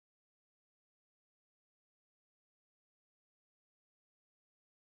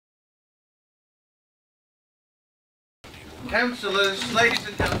Councillors, ladies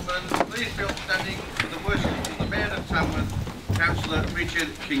and gentlemen, please be upstanding for the worship of the Mayor of Tamworth, Councillor Richard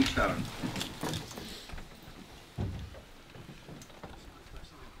Kingstone.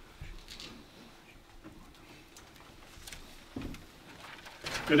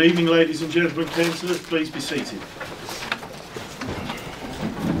 Good evening, ladies and gentlemen, councillors. Please be seated.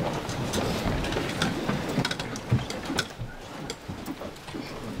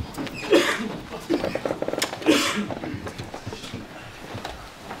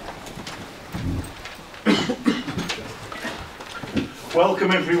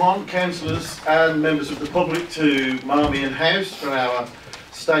 Welcome everyone, councillors and members of the public, to Marmion House for our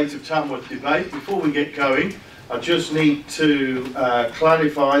State of Tamworth debate. Before we get going, I just need to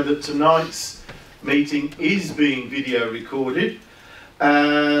clarify that tonight's meeting is being video recorded,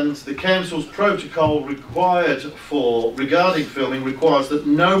 and the council's protocol regarding filming requires that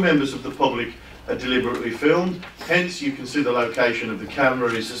no members of the public are deliberately filmed. Hence, you can see the location of the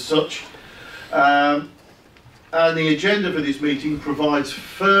camera is as such. And the agenda for this meeting provides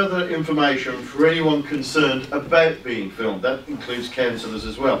further information for anyone concerned about being filmed. That includes councillors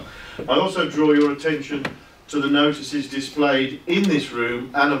as well. I also draw your attention to the notices displayed in this room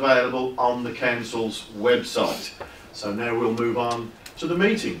and available on the council's website. So now we'll move on to the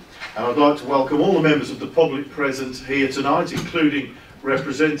meeting. And I'd like to welcome all the members of the public present here tonight, including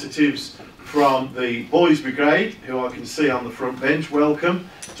representatives from the Boys Brigade, who I can see on the front bench. Welcome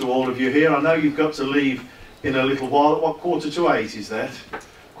to all of you here. I know you've got to leave in a little while. What, 7:45 is that?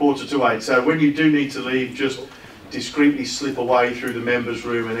 7:45. So when you do need to leave, just discreetly slip away through the members'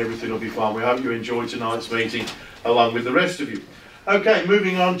 room and everything will be fine. We hope you enjoy tonight's meeting along with the rest of you. Okay,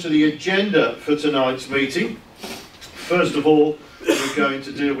 moving on to the agenda for tonight's meeting. First of all, we're going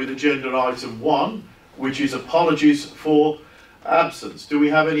to deal with agenda item 1, which is apologies for absence. Do we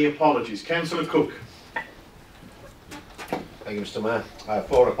have any apologies? Councillor Cook. Thank you, Mr. Mayor. I have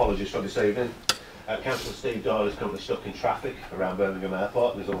 4 apologies for this evening. Councillor Steve Doyle is currently stuck in traffic around Birmingham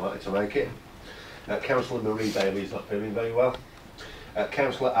Airport and is unlikely to make it. Councillor Marie Bailey is not feeling very well.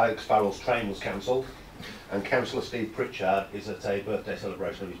 Councillor Alex Farrell's train was cancelled. And Councillor Steve Pritchard is at a birthday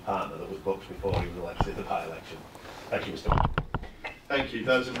celebration of his partner that was booked before he was elected in the by-election. Thank you, Mr. Mayor. Thank you.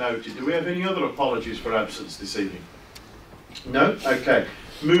 Those are noted. Do we have any other apologies for absence this evening? No? Okay.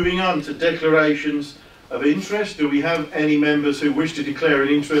 Moving on to declarations of interest. Do we have any members who wish to declare an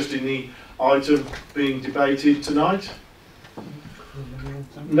interest in the item being debated tonight?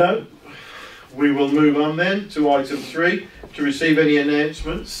 No? We will move on then to item 3, to receive any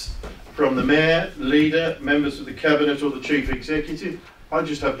announcements from the Mayor, Leader, members of the Cabinet or the Chief Executive. I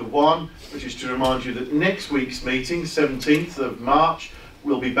just have the one, which is to remind you that next week's meeting, 17th of March,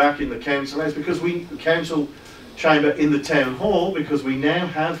 we'll be back in the Council House, because the Council Chamber in the Town Hall, because we now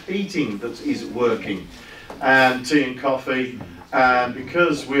have heating that is working, and tea and coffee. And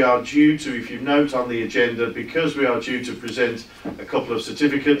because we are due to, if you note on the agenda, because we are due to present a couple of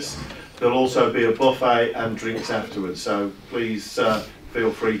certificates, there'll also be a buffet and drinks afterwards. So please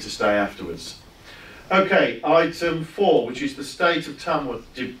feel free to stay afterwards. Okay, item 4, which is the State of Tamworth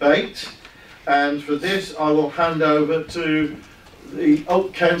debate. And for this, I will hand over to the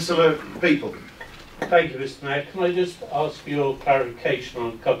Councillor People. Thank you, Mr. Mayor. Can I just ask for your clarification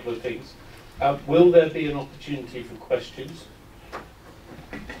on a couple of things? Will there be an opportunity for questions?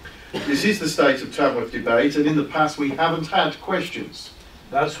 This is the State of Tamworth debate, and in the past we haven't had questions.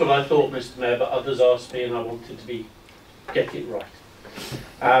 That's what I thought, Mr. Mayor, but others asked me and I wanted to get it right.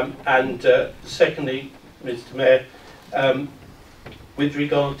 Secondly, Mr. Mayor, with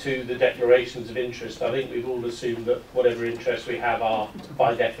regard to the declarations of interest, I think we've all assumed that whatever interests we have are,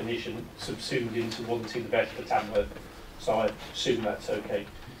 by definition, subsumed into wanting the best for Tamworth. So I assume that's okay.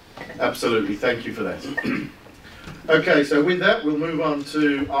 Absolutely, thank you for that. Okay, so with that, we'll move on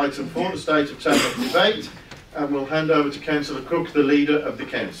to item 4, the State of Tamworth debate, and we'll hand over to Councillor Cook, the Leader of the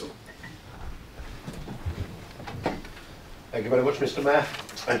Council. Thank you very much, Mr. Mayor.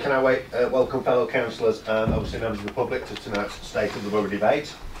 And can I welcome fellow councillors and obviously members of the public to tonight's State of the Borough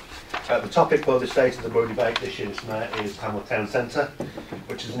debate. The topic for the State of the Borough debate this year, Mr. Mayor, is Tamworth Town Centre,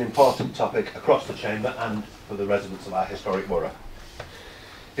 which is an important topic across the Chamber and for the residents of our historic borough.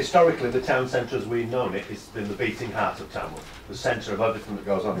 Historically, the town centre as we've known it has been the beating heart of Tamworth, the centre of everything that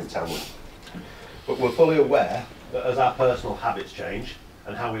goes on in Tamworth. But we're fully aware that as our personal habits change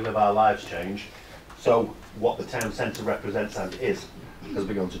and how we live our lives change, so what the town centre represents and is has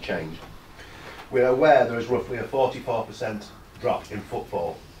begun to change. We're aware there is roughly a 44% drop in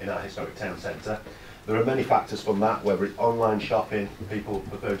footfall in our historic town centre. There are many factors from that, whether it's online shopping, people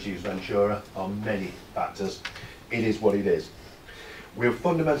prefer to use Ventura, or many factors. It is what it is. We're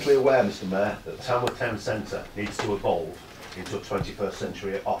fundamentally aware, Mr. Mayor, that Tamworth Town Centre needs to evolve into a 21st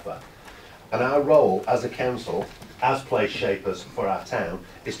century offer. And our role as a council, as place shapers for our town,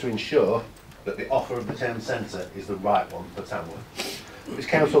 is to ensure that the offer of the town centre is the right one for Tamworth. This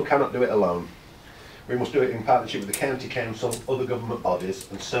council cannot do it alone. We must do it in partnership with the county council, other government bodies,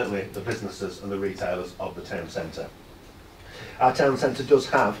 and certainly the businesses and the retailers of the town centre. Our town centre does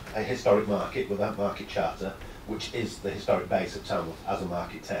have a historic market with that market charter, which is the historic base of Tamworth as a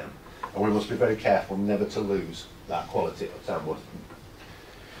market town. And we must be very careful never to lose that quality of Tamworth.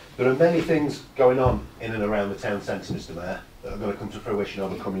 There are many things going on in and around the town centre, Mr Mayor, that are going to come to fruition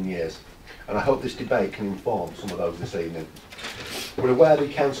over coming years. And I hope this debate can inform some of those this evening. We're aware the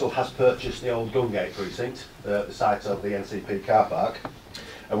council has purchased the old Gungate precinct, the site of the NCP car park,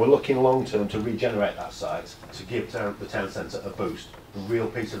 and we're looking long term to regenerate that site to give the town centre a boost, a real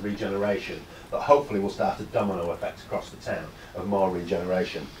piece of regeneration that hopefully will start a domino effect across the town of more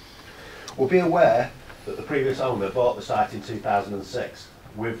regeneration. We'll be aware that the previous owner bought the site in 2006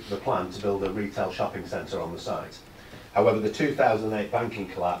 with the plan to build a retail shopping centre on the site. However, the 2008 banking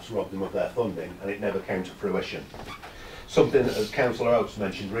collapse robbed them of their funding and it never came to fruition. Something that, as Councillor Oates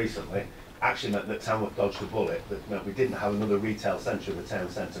mentioned recently, actually meant that Tamworth dodged a bullet, that meant we didn't have another retail centre in the town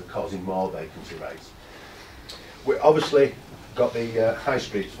centre, causing more vacancy rates. We've obviously got the High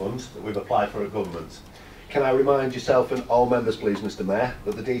Streets Fund that we've applied for at government. Can I remind yourself and all members please, Mr Mayor,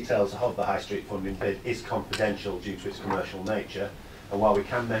 that the details of the High Street funding bid is confidential due to its commercial nature, and while we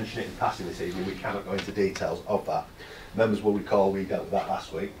can mention it in passing this evening, we cannot go into details of that. Members will recall we dealt with that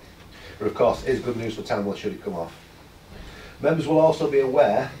last week, but of course it is good news for Tamworth should it come off. Members will also be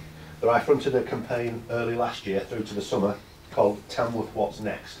aware that I fronted a campaign early last year through to the summer called Tamworth What's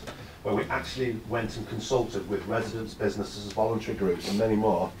Next, where we actually went and consulted with residents, businesses, voluntary groups and many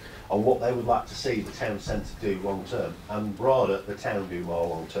more on what they would like to see the town centre do long term, and broader, the town do more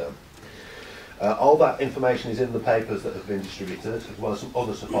long term. All that information is in the papers that have been distributed, as well as some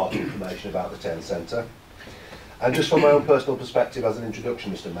other supporting information about the town centre. And just from my own personal perspective as an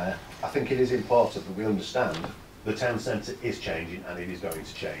introduction, Mr Mayor, I think it is important that we understand the town centre is changing and it is going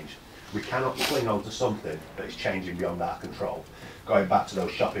to change. We cannot cling on to something that is changing beyond our control, going back to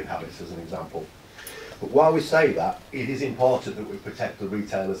those shopping habits as an example. But while we say that, it is important that we protect the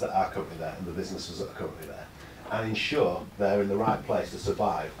retailers that are currently there and the businesses that are currently there, and ensure they're in the right place to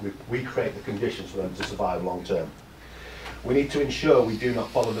survive. We create the conditions for them to survive long term. We need to ensure we do not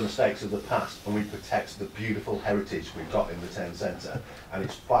follow the mistakes of the past and we protect the beautiful heritage we've got in the town centre. And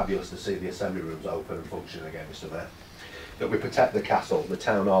it's fabulous to see the assembly rooms open and functioning again, Mr Mayor. That we protect the castle, the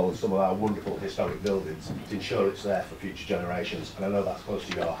town hall and some of our wonderful historic buildings to ensure it's there for future generations. And I know that's close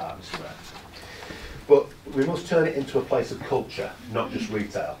to your heart, Mr Mayor. But we must turn it into a place of culture, not just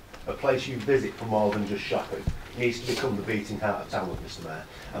retail. A place you visit for more than just shopping. It needs to become the beating heart of Tamworth, Mr Mayor,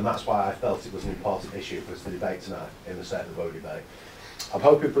 and that's why I felt it was an important issue for us to debate tonight in the State of the Vote debate. I'm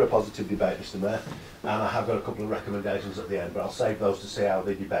hoping for a positive debate, Mr Mayor, and I have got a couple of recommendations at the end, but I'll save those to see how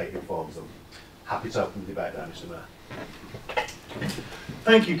the debate informs them. Happy to open the debate now, Mr Mayor.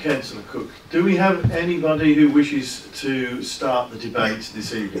 Thank you, Councillor Cook. Do we have anybody who wishes to start the debate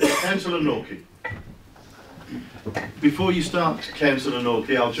this evening? Councillor Norkie. Before you start, Councillor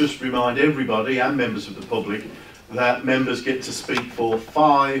Norkie, I'll just remind everybody and members of the public that members get to speak for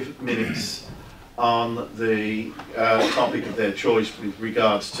 5 minutes on the topic of their choice with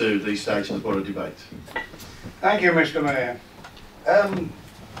regards to the State of the Borough debate. Thank you, Mr Mayor.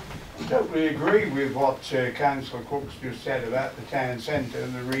 I totally agree with what Councillor Cook's just said about the town centre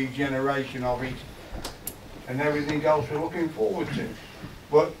and the regeneration of it and everything else we're looking forward to.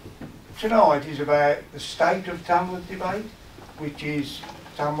 But tonight is about the state of Tamworth debate, which is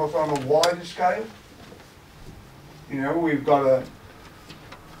Tamworth on a wider scale. You know, we've got a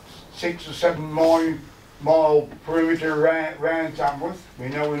 6 or 7 mile perimeter around Tamworth. We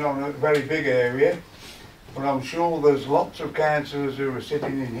know we're not in a very big area, but I'm sure there's lots of councillors who are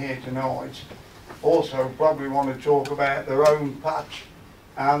sitting in here tonight also probably want to talk about their own patch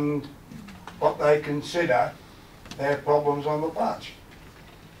and what they consider their problems on the patch.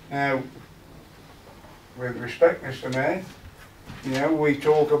 Now, with respect, Mr Mayor, you know, we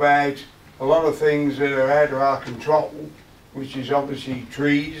talk about a lot of things that are out of our control, which is obviously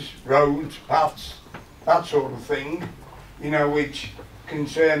trees, roads, paths, that sort of thing, you know, which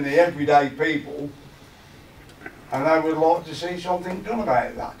concern the everyday people, and I would like to see something done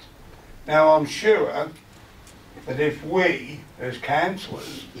about that. Now, I'm sure that if we, as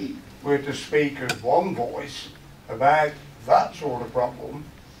councillors, were to speak as one voice about that sort of problem,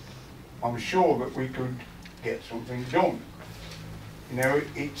 I'm sure that we could get something done. You know,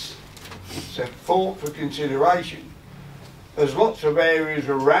 it's a thought for consideration. There's lots of areas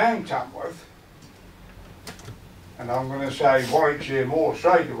around Tamworth, and I'm going to say Warwickshire more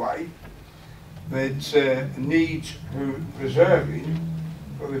straight away, that needs preserving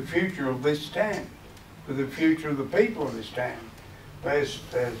for the future of this town, for the future of the people of this town.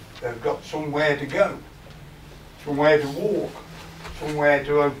 They've got somewhere to go, somewhere to walk, somewhere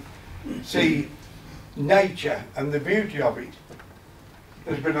to see nature and the beauty of it.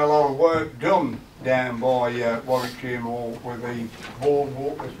 There's been a lot of work done down by Warwickshire Moor with the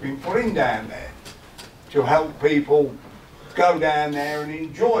boardwalk that's been put in down there to help people go down there and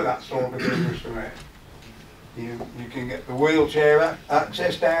enjoy that sort of thing, Mr. Mayor. You can get the wheelchair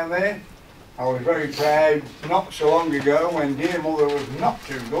access down there. I was very proud not so long ago when dear mother was not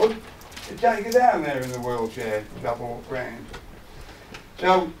too good to take her down there in the wheelchair to have a walk round.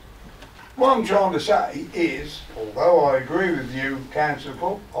 So what I'm trying to say is, although I agree with you, Councillor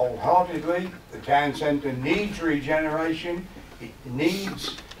Cook, wholeheartedly, the town centre needs regeneration, it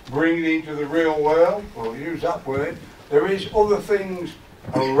needs bringing it into the real world, we'll use that word. There is other things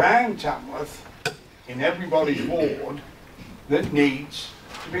around Tamworth, in everybody's ward, that needs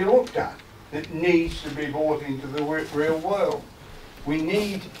to be looked at, that needs to be brought into the real world. We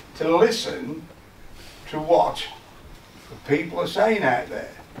need to listen to what the people are saying out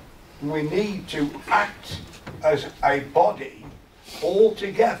there. We need to act as a body all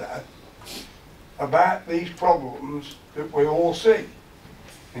together about these problems that we all see.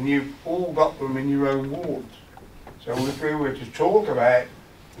 And you've all got them in your own wards. So if we were to talk about,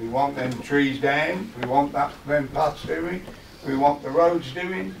 we want them trees down, we want them paths doing, we want the roads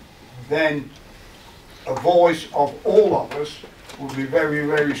doing, then a voice of all of us would be very,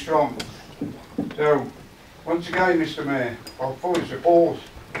 very strong. So, once again, Mr. Mayor, I fully support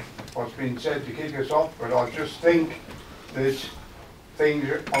what's been said to kick us off, but I just think that things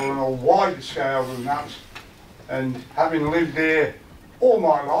are on a wider scale than that. And having lived here all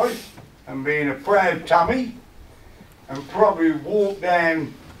my life and being a proud Tammy, and probably walked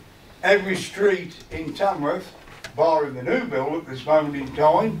down every street in Tamworth, barring the new build at this moment in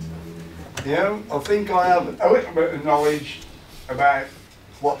time, you know, I think I have a little bit of knowledge about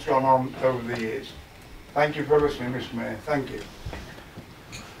what's gone on over the years. Thank you for listening, Mr. Mayor. Thank you.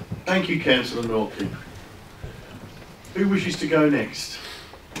 Thank you, Councillor Norkie. Who wishes to go next?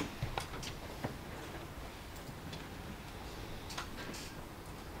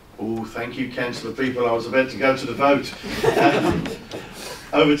 Oh, thank you, Councillor People. I was about to go to the vote.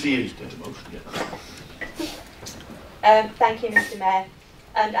 Over to you. Thank you, Mr. Mayor.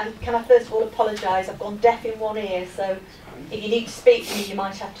 And can I first of all apologise? I've gone deaf in one ear, so if you need to speak to me, you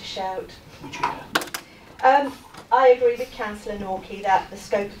might have to shout. I agree with Councillor Norkie that the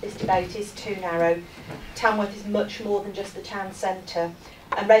scope of this debate is too narrow. Tamworth is much more than just the town centre,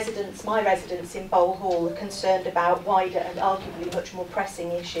 and my residents in Bowl Hall are concerned about wider and arguably much more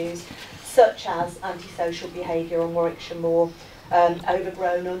pressing issues, such as antisocial behaviour on Warwickshire Moor,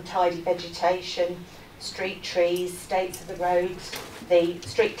 overgrown, untidy vegetation, street trees, states of the roads, the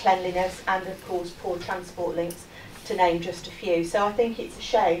street cleanliness, and of course poor transport links, to name just a few. So I think it's a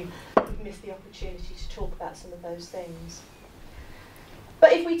shame we've missed the opportunity to talk about some of those things.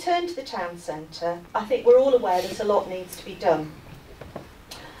 But if we turn to the town centre, I think we're all aware that a lot needs to be done.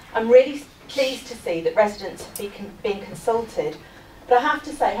 I'm really pleased to see that residents have been consulted, but I have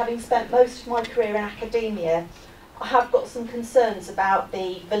to say, having spent most of my career in academia, I have got some concerns about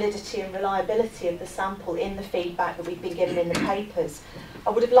the validity and reliability of the sample in the feedback that we've been given in the papers. I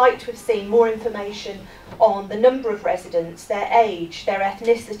would have liked to have seen more information on the number of residents, their age, their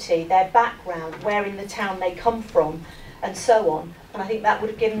ethnicity, their background, where in the town they come from, and so on. And I think that would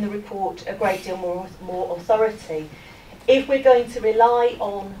have given the report a great deal more authority. If we're going to rely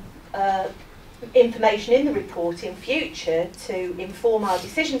on information in the report in future to inform our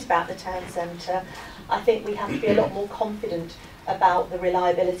decisions about the town centre, I think we have to be a lot more confident about the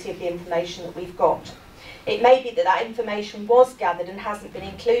reliability of the information that we've got. It may be that that information was gathered and hasn't been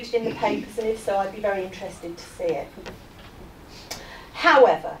included in the papers, and if so, I'd be very interested to see it.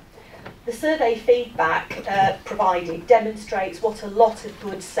 However, the survey feedback provided demonstrates what a lot of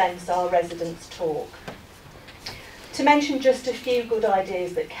good sense our residents talk. To mention just a few good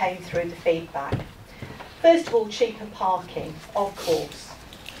ideas that came through the feedback. First of all, cheaper parking, of course.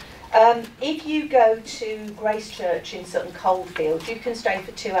 If you go to Grace Church in Sutton Coldfield, you can stay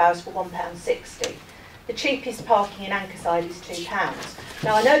for 2 hours for £1.60. The cheapest parking in Ankerside is £2.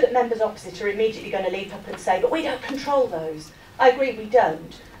 Now, I know that members opposite are immediately going to leap up and say, but we don't control those. I agree, we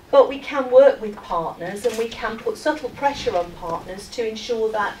don't. But we can work with partners, and we can put subtle pressure on partners to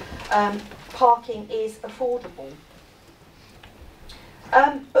ensure that parking is affordable.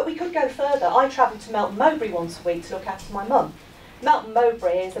 But we could go further. I travel to Melton Mowbray once a week to look after my mum. Melton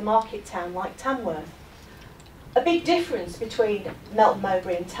Mowbray is a market town like Tamworth. A big difference between Melton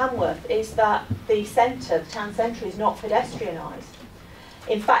Mowbray and Tamworth is that the centre, the town centre, is not pedestrianised.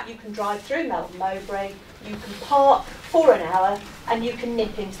 In fact, you can drive through Melton Mowbray, you can park for an hour, and you can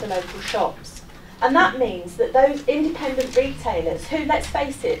nip into the local shops. And that means that those independent retailers who, let's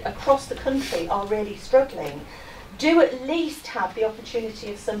face it, across the country are really struggling, do at least have the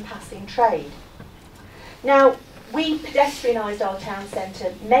opportunity of some passing trade. Now, we pedestrianised our town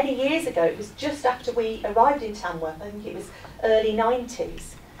centre many years ago. It was just after we arrived in Tamworth. I think it was early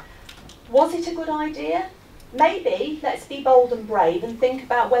 90s. Was it a good idea? Maybe. Let's be bold and brave and think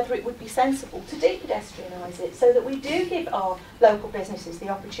about whether it would be sensible to de-pedestrianise it so that we do give our local businesses the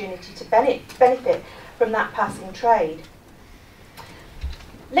opportunity to benefit from that passing trade.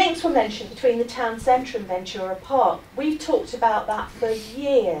 Links were mentioned between the town centre and Ventura Park. We've talked about that for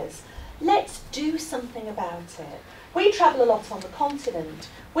years. Let's do something about it. We travel a lot on the continent.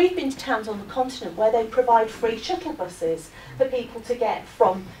 We've been to towns on the continent where they provide free shuttle buses for people to get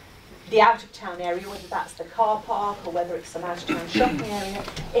from the out-of-town area, whether that's the car park or whether it's some out-of-town shopping area,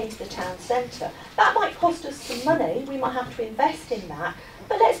 into the town centre. That might cost us some money. We might have to invest in that,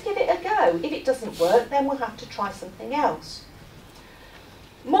 but let's give it a go. If it doesn't work, then we'll have to try something else.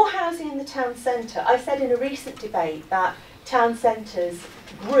 More housing in the town centre. I said in a recent debate that town centres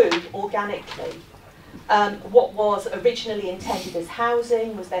grew organically. What was originally intended as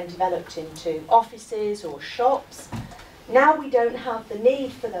housing was then developed into offices or shops. Now we don't have the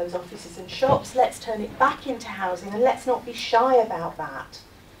need for those offices and shops. Let's turn it back into housing, and let's not be shy about that.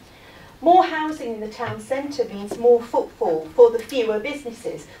 More housing in the town centre means more footfall for the fewer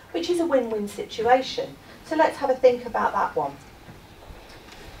businesses, which is a win-win situation. So let's have a think about that one.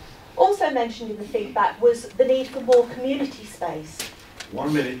 Also mentioned in the feedback was the need for more community space.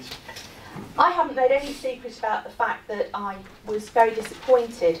 1 minute. I haven't made any secret about the fact that I was very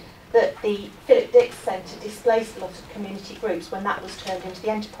disappointed that the Philip Dix Centre displaced a lot of community groups when that was turned into the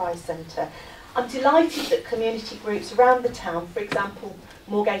Enterprise Centre. I'm delighted that community groups around the town, for example,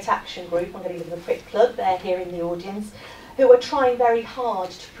 Moorgate Action Group, I'm going to give them a quick plug, they're here in the audience, who are trying very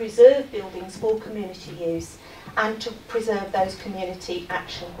hard to preserve buildings for community use and to preserve those community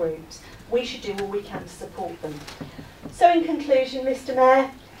action groups. We should do all we can to support them. So in conclusion, Mr.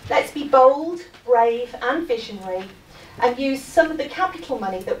 Mayor, let's be bold, brave and visionary and use some of the capital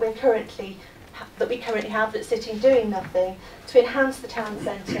money that we currently have that's sitting doing nothing to enhance the town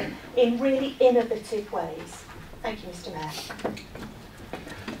centre in really innovative ways. Thank you, Mr. Mayor.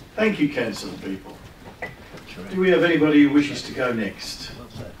 Thank you, Councillor People. Do we have anybody who wishes to go next?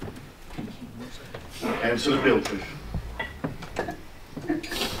 Councillor Bilcliffe.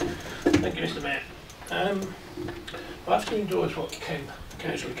 Thank you, Mr. Mayor. I have to endorse what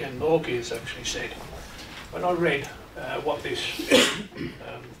Councillor Ken Norkie has actually said. When I read what this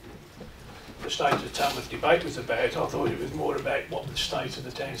the state of the Tamworth debate was about, I thought it was more about what the state of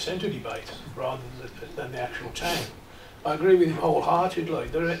the town centre debate rather than the actual town. I agree with him wholeheartedly.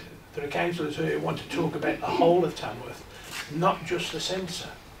 There are councillors who want to talk about the whole of Tamworth, not just the centre.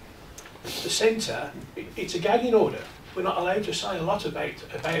 The centre, it's a gagging order. We're not allowed to say a lot about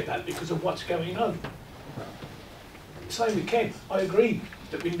that because of what's going on. Same with Ken. I agree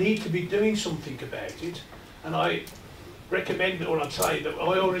that we need to be doing something about it, and I recommend, or I'd say that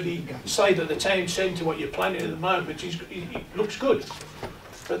I already say that the town centre, what you're planning at the moment, it looks good.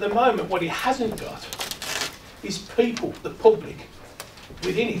 But at the moment, what it hasn't got is people, the public,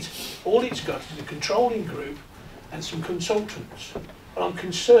 within it. All it's got is a controlling group and some consultants. And I'm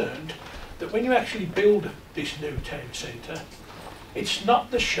concerned that when you actually build this new town centre, it's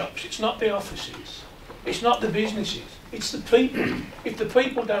not the shops, it's not the offices, it's not the businesses, it's the people. If the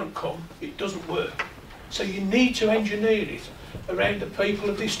people don't come, it doesn't work. So you need to engineer it around the people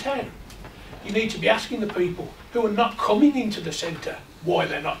of this town. You need to be asking the people who are not coming into the centre why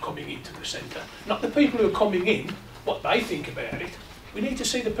they're not coming into the centre. Not the people who are coming in, what they think about it. We need to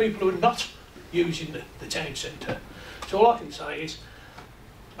see the people who are not using the town centre. So all I can say is,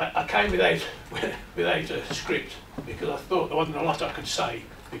 I came without a script because I thought there wasn't a lot I could say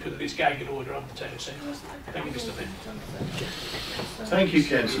because of this gagging order on the town centre. Thank you, Mr. Mayor. Thank you,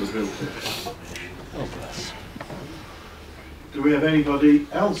 Councillor Bilcliffe. Do we have anybody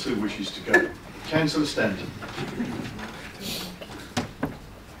else who wishes to go? Councillor Stanton.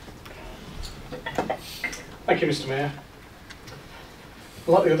 Thank you, Mr. Mayor.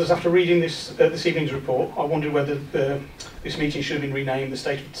 Like the others, after reading this evening's report, I wondered whether this meeting should have been renamed the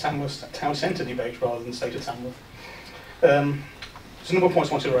State of Tamworth Town Centre debate rather than State of Tamworth. There's a number of points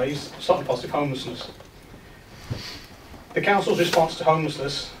I want to raise, starting positive homelessness. The Council's response to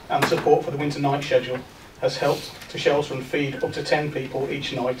homelessness and support for the winter night schedule has helped to shelter and feed up to 10 people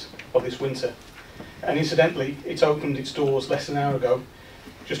each night of this winter. And incidentally, it opened its doors less than an hour ago,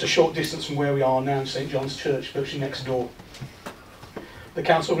 just a short distance from where we are now in St John's Church, virtually next door. The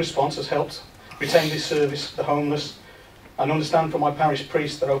council response has helped retain this service, the homeless, and understand from my parish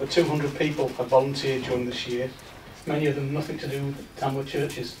priest that over 200 people have volunteered during this year, many of them nothing to do with Tamworth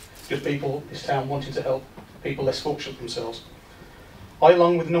churches, just people this town wanting to help people less fortunate themselves. I,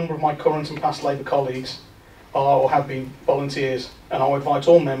 along with a number of my current and past Labour colleagues, are or have been volunteers, and I would invite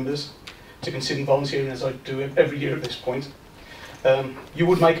all members to consider volunteering as I do every year at this point. You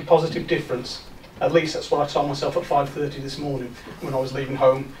would make a positive difference. At least that's what I told myself at 5:30 this morning when I was leaving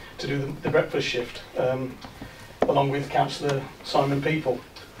home to do the breakfast shift, along with Councillor Simon People.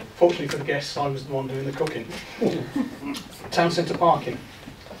 Fortunately for the guests, I was the one doing the cooking. Town centre parking.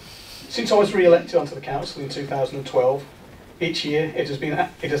 Since I was re-elected onto the council in 2012, each year it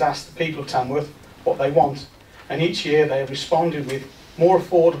has asked the people of Tamworth what they want, and each year they have responded with more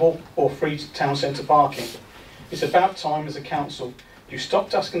affordable or free town centre parking. It's about time as a council you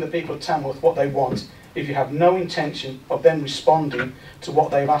stopped asking the people of Tamworth what they want if you have no intention of them responding to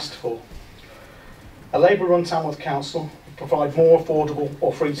what they've asked for. A Labour-run Tamworth council will provide more affordable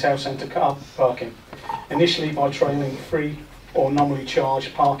or free town centre car parking, initially by trialling free or nominally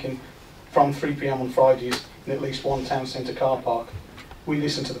charged parking from 3 p.m. on Fridays in at least one town centre car park. We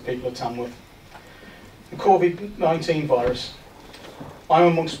listen to the people of Tamworth. The COVID-19 virus. I'm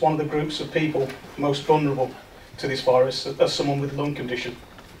amongst one of the groups of people most vulnerable to this virus as someone with a lung condition.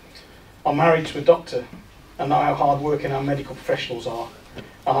 I'm married to a doctor and know how hard working our medical professionals are,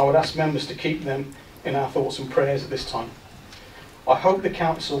 and I would ask members to keep them in our thoughts and prayers at this time. I hope the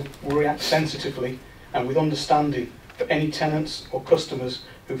council will react sensitively and with understanding for any tenants or customers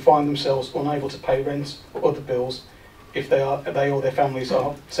who find themselves unable to pay rent or other bills if they or their families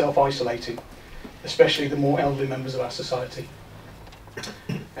are self-isolating, especially the more elderly members of our society.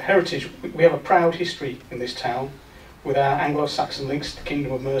 Heritage. We have a proud history in this town with our Anglo-Saxon links to the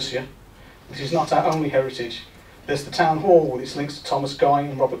Kingdom of Mercia. This is not our only heritage. There's the Town Hall with its links to Thomas Guy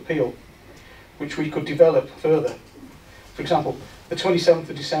and Robert Peel, which we could develop further. For example, the 27th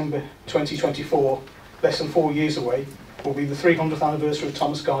of December 2024, less than 4 years away, will be the 300th anniversary of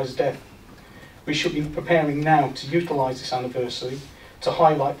Thomas Guy's death. We should be preparing now to utilise this anniversary to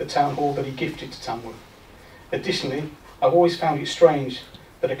highlight the Town Hall that he gifted to Tamworth. Additionally, I've always found it strange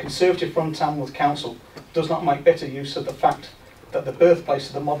that a Conservative-run Tamworth council does not make better use of the fact that the birthplace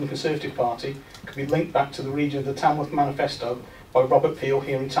of the modern Conservative Party could be linked back to the region of the Tamworth Manifesto by Robert Peel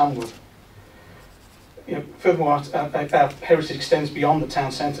here in Tamworth. Furthermore, our heritage extends beyond the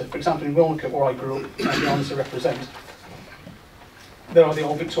town centre. For example, in Wilnecote, where I grew up and the honours to represent, there are the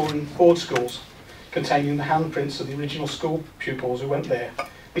old Victorian board schools containing the handprints of the original school pupils who went there.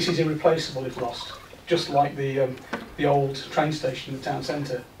 This is irreplaceable if lost, just like the old train station in the town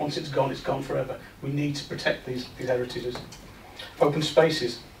centre. Once it's gone forever. We need to protect these heritages. Open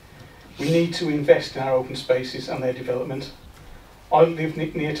spaces. We need to invest in our open spaces and their development. I live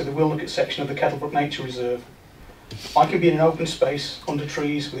near to the Wilnecote section of the Kettlebrook Nature Reserve. I can be in an open space under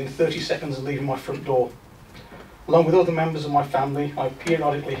trees within 30 seconds of leaving my front door. Along with other members of my family, I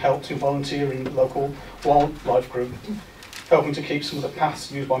periodically help to volunteer in the local wildlife group, helping to keep some of the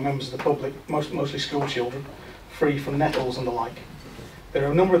paths used by members of the public, mostly school children, free from nettles and the like. There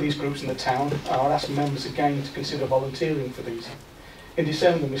are a number of these groups in the town, and I'll ask members again to consider volunteering for these. In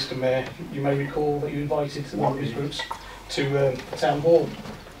December, Mr Mayor, you may recall that you invited one of these groups to the Town Hall.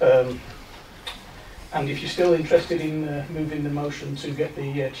 And if you're still interested in moving the motion to get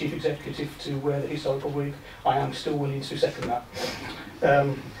the Chief Executive to wear the historical wig, I am still willing to second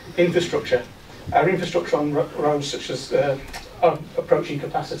that. Infrastructure. Our infrastructure on roads such as are approaching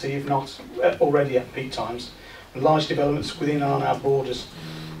capacity, if not already at peak times, and large developments within and on our borders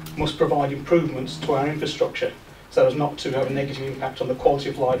must provide improvements to our infrastructure so as not to have a negative impact on the quality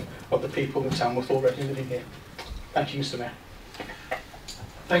of life of the people of Tamworth already living here. Thank you, Mr Mayor.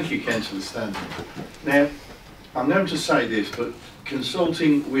 Thank you, Councillor Stanton. Now, I'm going to say this, but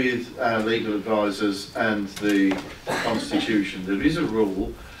consulting with our legal advisors and the Constitution, there is a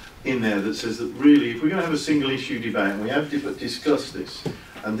rule in there that says that really, if we're going to have a single issue debate, and we have discussed this,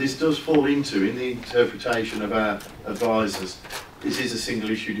 and this does fall into, in the interpretation of our advisors, this is a single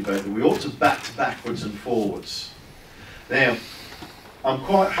issue debate, that we ought to bat backwards and forwards. Now, I'm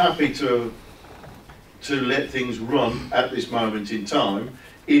quite happy to let things run at this moment in time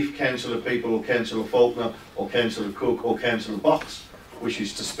if Councillor People or Councillor Faulkner or Councillor Cook or Councillor Box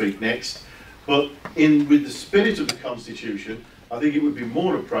wishes to speak next. But with the spirit of the Constitution, I think it would be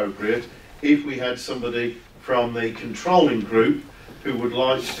more appropriate if we had somebody from the controlling group who would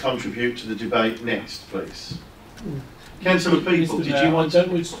like to contribute to the debate next, please. Councillor People, Mr. did Mayor, you want I to?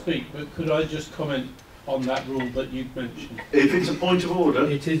 don't speak, but could I just comment on that rule that you've mentioned? If it's a point of order.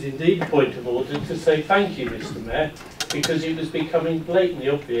 It is indeed a point of order to say thank you, Mr. Mayor, because it was becoming blatantly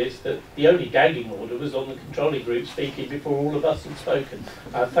obvious that the only gagging order was on the controlling group speaking before all of us had spoken.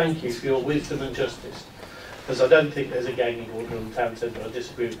 Thank you for your wisdom and justice, because I don't think there's a gagging order on the town centre. I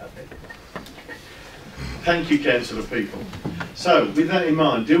disagree with that bit. Thank you, Councillor People. So, with that in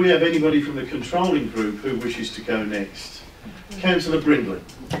mind, do we have anybody from the controlling group who wishes to go next? Councillor Brindley.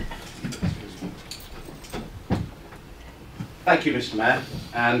 Thank you, Mr. Mayor,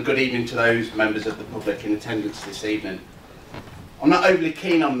 and good evening to those members of the public in attendance this evening. I'm not overly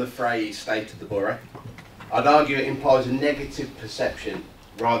keen on the phrase state of the borough. I'd argue it implies a negative perception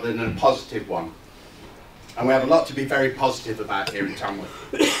rather than a positive one. And we have a lot to be very positive about here in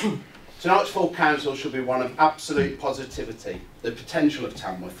Tamworth. Tonight's full council should be one of absolute positivity, the potential of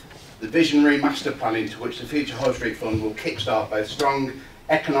Tamworth, the visionary master plan into which the Future High Street Fund will kickstart both strong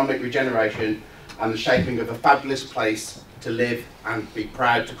economic regeneration and the shaping of a fabulous place to live and be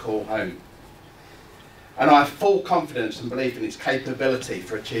proud to call home. And I have full confidence and belief in its capability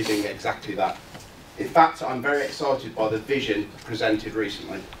for achieving exactly that. In fact, I'm very excited by the vision presented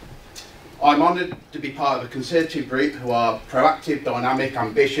recently. I'm honoured to be part of a Conservative group who are proactive, dynamic,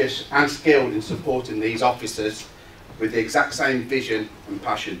 ambitious and skilled in supporting these officers with the exact same vision and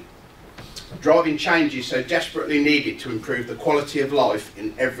passion. Driving change is so desperately needed to improve the quality of life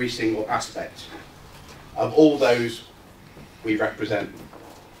in every single aspect of all those we represent.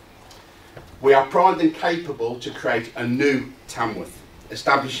 We are primed and capable to create a new Tamworth,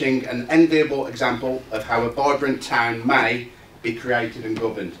 establishing an enviable example of how a vibrant town may be created and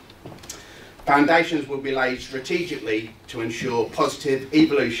governed. Foundations will be laid strategically to ensure positive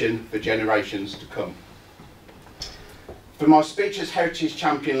evolution for generations to come. For my speech as Heritage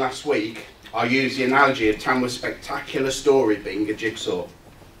Champion last week, I used the analogy of Tamworth's spectacular story being a jigsaw.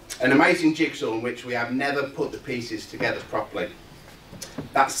 An amazing jigsaw in which we have never put the pieces together properly.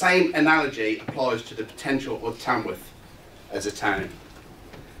 That same analogy applies to the potential of Tamworth as a town.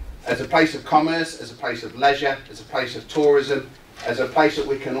 As a place of commerce, as a place of leisure, as a place of tourism, as a place that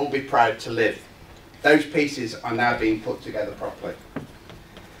we can all be proud to live. Those pieces are now being put together properly.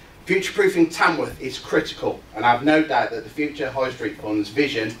 Future-proofing Tamworth is critical, and I have no doubt that the Future High Street Fund's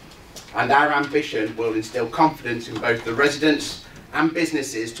vision and our ambition will instil confidence in both the residents and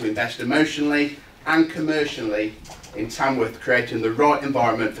businesses to invest emotionally and commercially in Tamworth, creating the right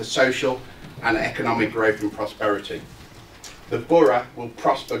environment for social and economic growth and prosperity. The borough will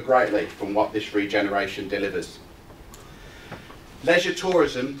prosper greatly from what this regeneration delivers. Leisure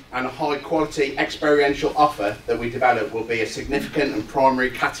tourism and a high quality experiential offer that we develop will be a significant and primary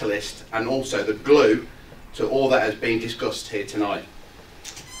catalyst and also the glue to all that has been discussed here tonight.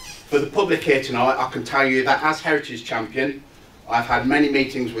 For the public here tonight, I can tell you that as Heritage Champion, I've had many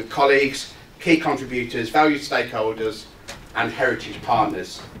meetings with colleagues, key contributors, valued stakeholders and heritage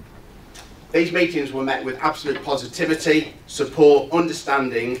partners. These meetings were met with absolute positivity, support,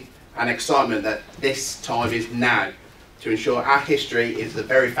 understanding and excitement that this time is now to ensure our history is the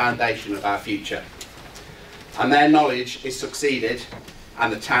very foundation of our future. And their knowledge is succeeded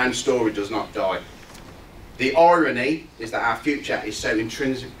and the town story does not die. The irony is that our future is so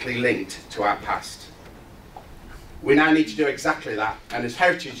intrinsically linked to our past. We now need to do exactly that, and as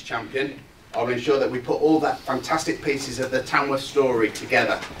Heritage Champion, I will ensure that we put all that fantastic pieces of the Tamworth story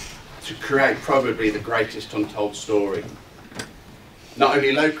together to create probably the greatest untold story, not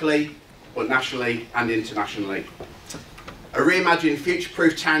only locally, but nationally and internationally. A reimagined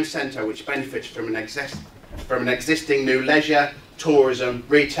future-proof town centre which benefits from an existing new leisure, tourism,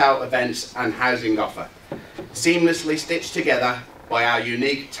 retail, events and housing offer, seamlessly stitched together by our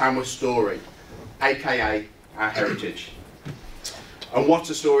unique Tamworth story, aka our heritage. And what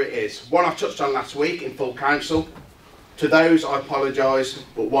a story it is. One I touched on last week in full council. To those I apologise,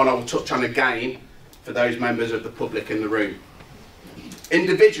 but one I will touch on again for those members of the public in the room.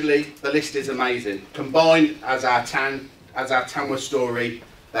 Individually, the list is amazing. Combined as our Tamworth story,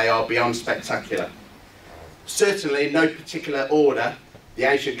 they are beyond spectacular. Certainly in no particular order, the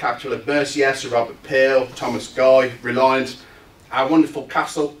ancient capital of Mercia, Sir Robert Peel, Thomas Guy, Reliance, our wonderful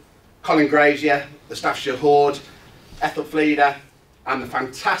castle, Colin Grazier, the Staffordshire Hoard, Ethelfleda, and the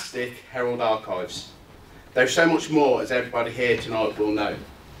fantastic Herald Archives. There's so much more, as everybody here tonight will know.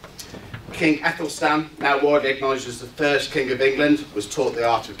 King Athelstan, now widely acknowledged as the first King of England, was taught the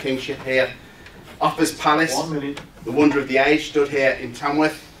art of kingship here. Offa's Palace, the wonder of the age, stood here in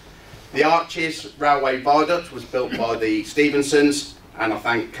Tamworth. The Arches Railway Viaduct was built by the Stevensons, and I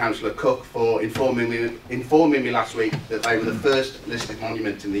thank Councillor Cook for informing me last week that they were the first listed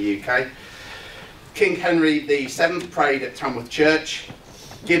monument in the UK. King Henry VII prayed at Tamworth Church.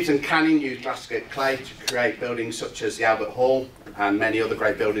 Gibbs and Canning used Glasgow clay to create buildings such as the Albert Hall and many other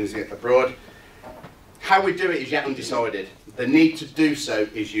great buildings abroad. How we do it is yet undecided. The need to do so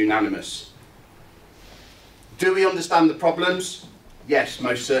is unanimous. Do we understand the problems? Yes,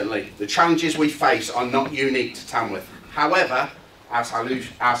 most certainly. The challenges we face are not unique to Tamworth. However, our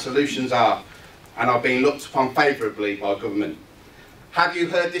solutions are, and are being looked upon favourably by government. Have you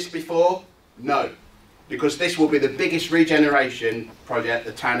heard this before? No, because this will be the biggest regeneration project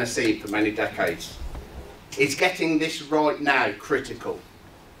the town has seen for many decades. Is getting this right now critical?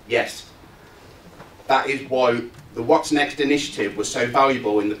 Yes. That is why the What's Next initiative was so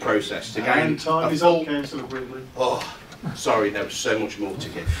valuable in the process. To gain time is up, Councillor Brindley. Oh, sorry, there was so much more to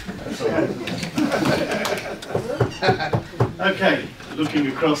give. Okay, looking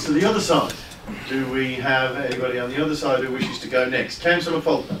across to the other side. Do we have anybody on the other side who wishes to go next? Councillor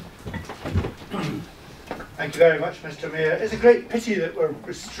Faulkner. Thank you very much, Mr. Mayor. It's a great pity that we're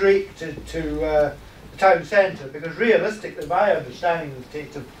restricted to the town centre, because realistically my understanding of the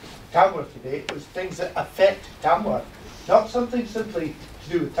state of Tamworth debate was things that affect Tamworth, not something simply to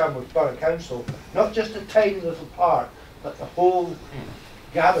do with Tamworth Borough Council, not just a tiny little part, but the whole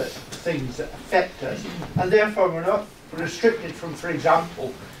gamut of things that affect us. And therefore we're not restricted from, for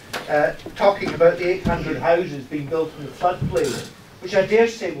example, talking about the 800 houses being built in the floodplain, which I dare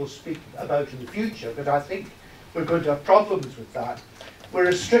say we'll speak about in the future, but I think we're going to have problems with that. We're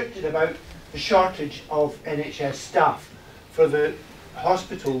restricted about the shortage of NHS staff for the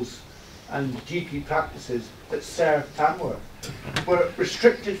hospitals and GP practices that serve Tamworth. We're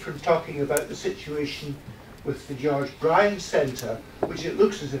restricted from talking about the situation with the George Bryan Centre, which it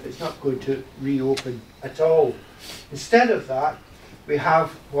looks as if it's not going to reopen at all. Instead of that, we have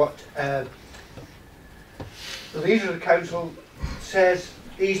what the leader of the council says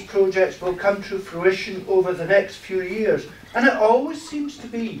these projects will come to fruition over the next few years. And it always seems to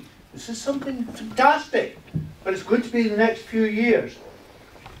be, this is something fantastic, but it's going to be the next few years.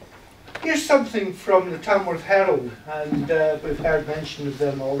 Here's something from the Tamworth Herald, and we've heard mention of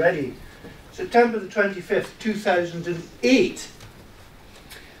them already. September the 25th, 2008.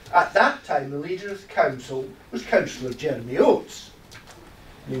 At that time, the leader of the council was Councillor Jeremy Oates.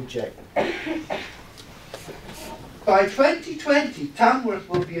 Name check. By 2020, Tamworth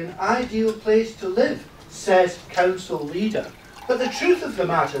will be an ideal place to live, says council leader. But the truth of the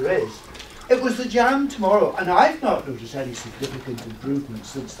matter is, it was the jam tomorrow, and I've not noticed any significant improvement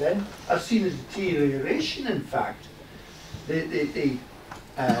since then. I've seen a deterioration, in fact. The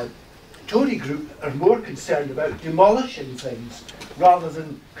Tory group are more concerned about demolishing things rather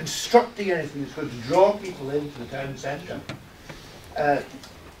than constructing anything that's going to draw people into the town centre.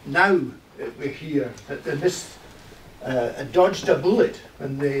 Now we hear that they missed, dodged a bullet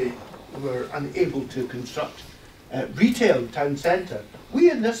when they were unable to construct retail town centre. We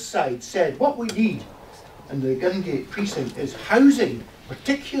on this side said what we need in the Gungate precinct is housing,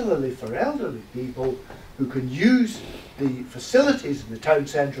 particularly for elderly people who can use the facilities in the town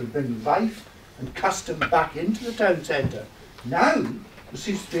centre and bring life and custom back into the town centre. Now there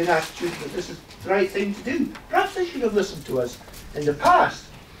seems to be an attitude that this is the right thing to do. Perhaps they should have listened to us in the past.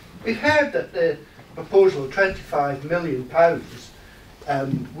 We've heard that the proposal of £25 million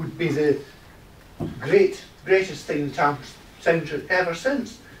would be the greatest thing in the town centre ever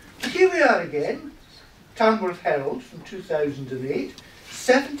since. But here we are again, Tamworth Herald from 2008,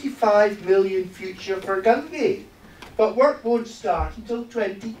 75 million future for Gungate. But work won't start until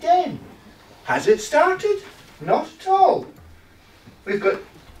 2010. Has it started? Not at all. We've got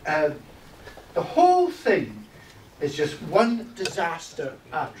the whole thing is just one disaster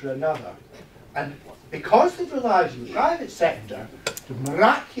after another. And because they've relied on the private sector to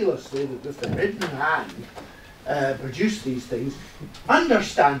miraculously, with their hidden hand, produce these things,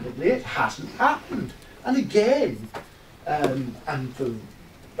 understandably it hasn't happened. And again, and for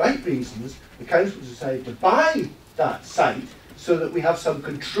right reasons, the council decided to buy that site so that we have some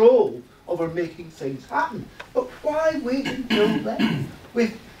control over making things happen. But why wait until then?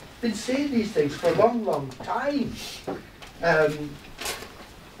 We've been saying these things for a long, long time.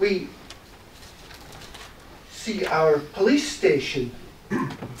 We see our police station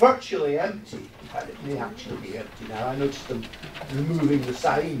virtually empty. In fact, it may actually be empty now. I noticed them removing the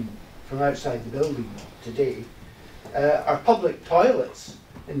sign from outside the building today. Our public toilets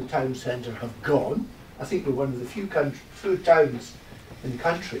in the town centre have gone. I think we're one of the few towns in the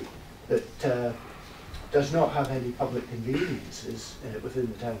country that does not have any public conveniences within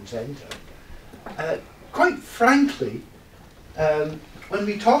the town centre. Quite frankly, when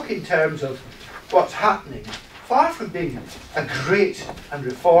we talk in terms of what's happening, far from being a great and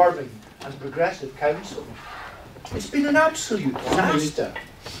reforming and progressive council. It's been an absolute disaster,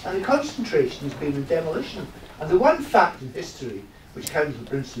 and the concentration has been in demolition. And the one fact in history which Councillor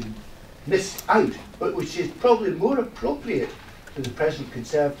Brinsley missed out, but which is probably more appropriate to the present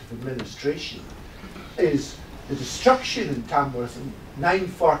Conservative administration, is the destruction in Tamworth in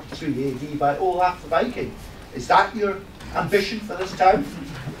 943 AD by Olaf the Viking. Is that your ambition for this town?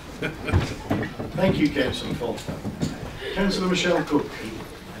 Thank you, Councillor Falstaff. Councillor Michelle Cook.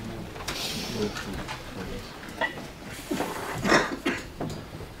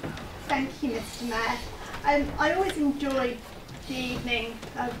 Thank you, Mr. Mayor. I always enjoy the evening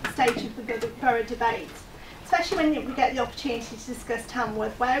stage of the borough debate, especially when we get the opportunity to discuss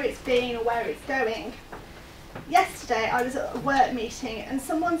Tamworth, where it's been or where it's going. Yesterday I was at a work meeting and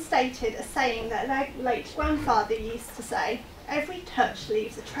someone stated a saying that their late grandfather used to say, "Every touch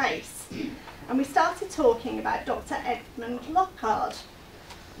leaves a trace." And we started talking about Dr. Edmund Lockhart,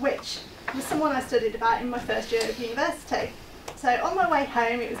 which was someone I studied about in my first year of university. So on my way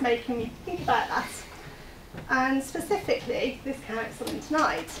home it was making me think about that, and specifically this councilman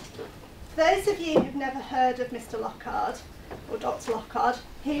tonight. For those of you who've never heard of Mr. Lockhart, or Dr. Lockhart,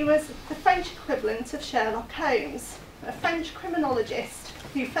 he was the French equivalent of Sherlock Holmes, a French criminologist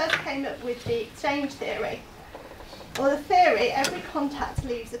who first came up with the exchange theory, or the theory every contact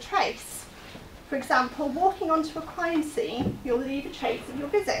leaves a trace. For example, walking onto a crime scene, you'll leave a trace of your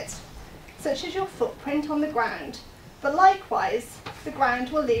visit, such as your footprint on the ground, but likewise, the ground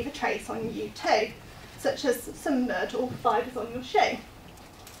will leave a trace on you too, such as some mud or fibres on your shoe.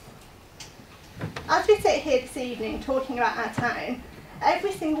 As we sit here this evening talking about our town,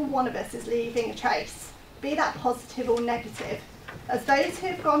 every single one of us is leaving a trace, be that positive or negative, as those who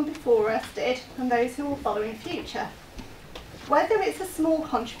have gone before us did and those who will follow in future. Whether it's a small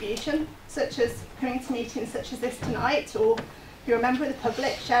contribution, such as coming to meetings such as this tonight, or if you're a member of the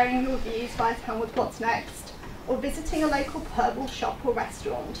public sharing your views via Tamworth What's Next, or visiting a local pub or shop or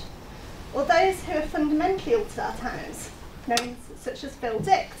restaurant, or those who have fundamentally altered our towns, names such as Phil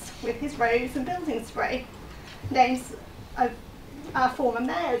Dix with his roads and building spree, names of our former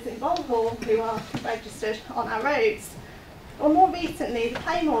mayors in Bolhall who are registered on our roads, or more recently the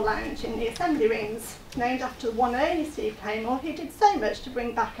Claymore Lounge in the Assembly Rooms, named after the one and only Steve Claymore, who did so much to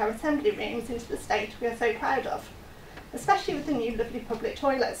bring back our Assembly Rooms into the state we are so proud of, especially with the new lovely public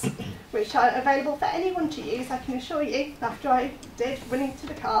toilets, which are available for anyone to use, I can assure you, after I did running to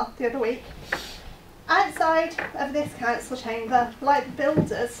the car the other week. Outside of this council chamber, like the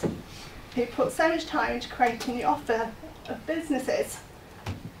builders who put so much time into creating the offer of businesses,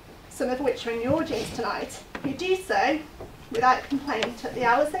 some of which are in the audience tonight, who do so without complaint at the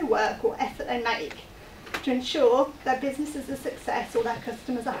hours they work or effort they make to ensure their business is a success or their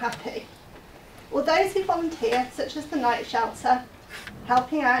customers are happy. Or those who volunteer, such as the night shelter,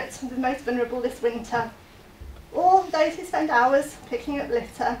 helping out the most vulnerable this winter, or those who spend hours picking up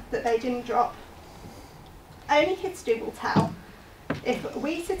litter that they didn't drop. Only history will tell if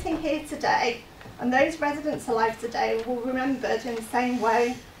we sitting here today and those residents alive today will be remembered in the same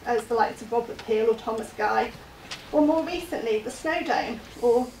way as the likes of Robert Peel or Thomas Guy, or more recently the Snow Dome,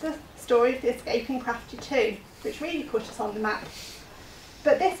 or the story of the escaping Crafty 2, which really put us on the map.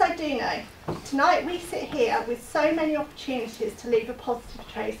 But this I do know, tonight we sit here with so many opportunities to leave a positive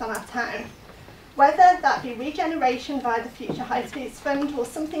trace on our town, whether that be regeneration via the Future High Streets Fund or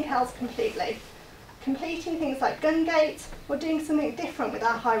something else completely, completing things like Gungate, or doing something different with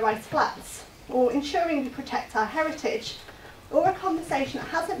our high-rise flats, or ensuring we protect our heritage, or a conversation that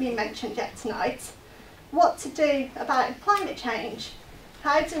hasn't been mentioned yet tonight, what to do about climate change.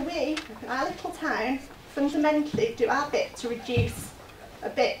 How do we, in our little town, fundamentally do our bit to reduce the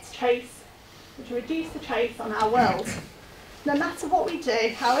trace on our world. No matter what we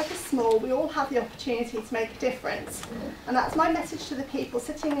do, however small, we all have the opportunity to make a difference. And that's my message to the people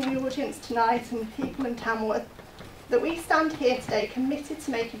sitting in the audience tonight and the people in Tamworth, that we stand here today committed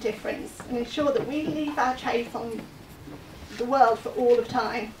to make a difference and ensure that we leave our trace on the world for all of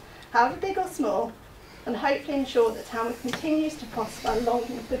time, however big or small, and hopefully ensure that Tamworth continues to prosper long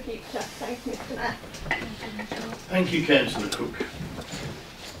into the future. Thank you, Mr. Mayor. Thank you, Councillor Cook.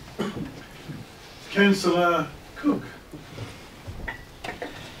 Councillor Cook.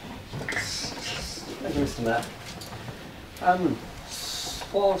 Thank you, Mr. Mayor.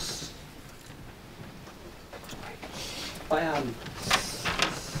 Whilst I am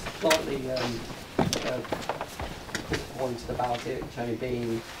slightly disappointed about it only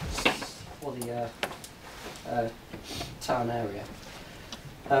being for the town area,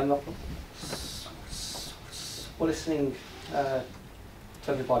 we're listening to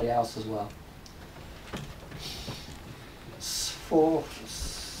everybody else as well. For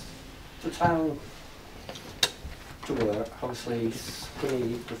the town to work, obviously we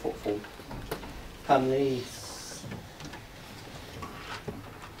need the footfall and the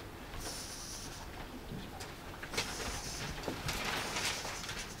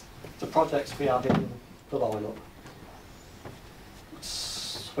projects we have in the lineup,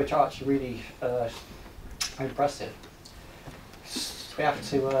 which are actually really impressive. We have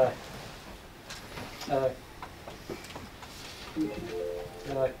to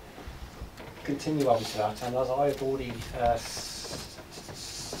continue obviously that, and as I've already said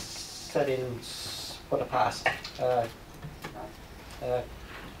in the past,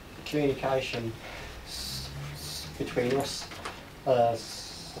 communication between us,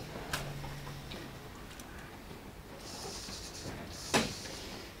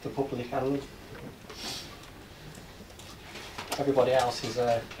 the public and everybody else is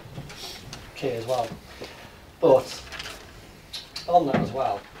key as well. But on that as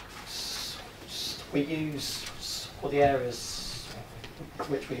well, we use for the areas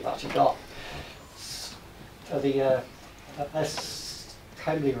which we've actually got the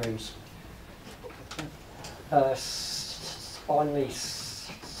homely rooms, finally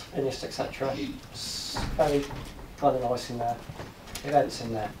finished, etc. Very kind of nice in there. Events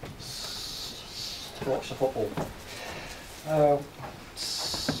in there to watch the football.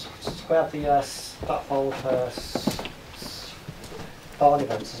 We have the Stratfold barn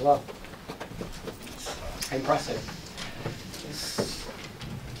events as well. Impressive.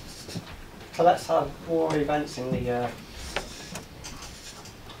 So let's have more events in the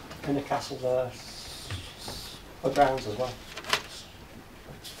castle grounds as well.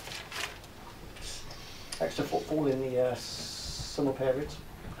 Extra football in the summer periods.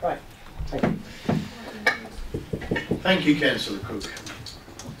 Right. Thank you. Thank you, Councillor Cook.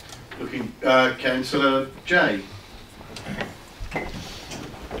 Councillor J.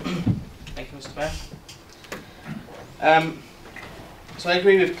 Thank you, Mr. Mayor. So I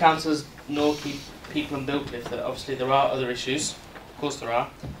agree with Councillors Norkie, People and Bilcliffe that obviously there are other issues. Of course there are.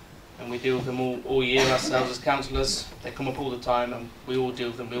 And we deal with them all year ourselves as councillors. They come up all the time and we all deal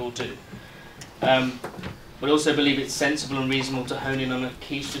with them, we all do. But I also believe it's sensible and reasonable to hone in on a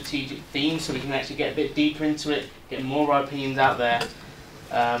key strategic theme so we can actually get a bit deeper into it, get more of our opinions out there,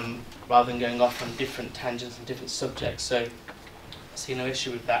 rather than going off on different tangents and different subjects. So I see no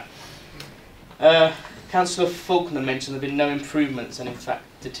issue with that. Councillor Faulkner mentioned there have been no improvements and in fact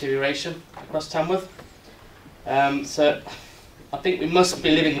deterioration across Tamworth. So I think we must be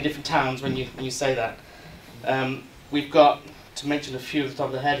living in different towns when you say that. We've got, to mention a few off the top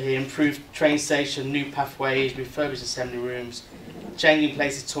of the head here, improved train station, new pathways, refurbished assembly rooms, changing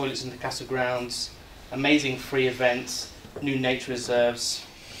places, toilets in the castle grounds, amazing free events, new nature reserves,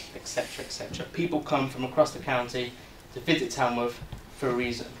 etc, etc. People come from across the county to visit Tamworth for a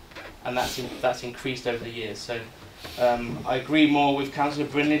reason, and that's increased over the years. So I agree more with Councillor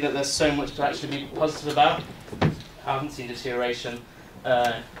Brindley that there's so much to actually be positive about. I haven't seen deterioration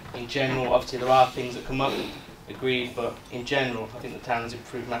in general. Obviously there are things that come up, agreed, but in general I think the town has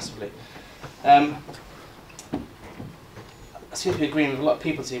improved massively. I seem to be agreeing with a lot of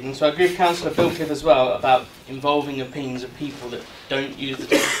people this evening, so I agree with Councillor Bilcliffe as well about involving opinions of people that don't use the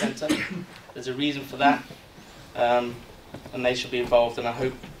town centre. There's a reason for that, and they should be involved, and I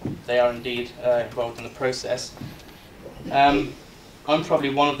hope they are indeed involved in the process. I'm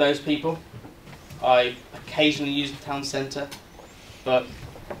probably one of those people. I occasionally use the town centre, but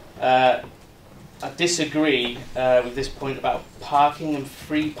I disagree with this point about parking and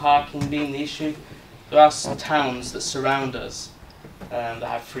free parking being the issue. There are some towns that surround us that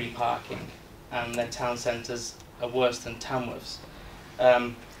have free parking, and their town centres are worse than Tamworth's.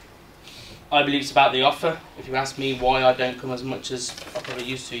 I believe it's about the offer. If you ask me why I don't come as much as I probably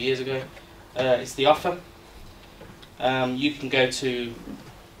used to years ago, it's the offer. You can go to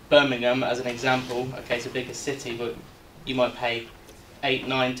Birmingham as an example. Okay, it's a bigger city, but you might pay £8,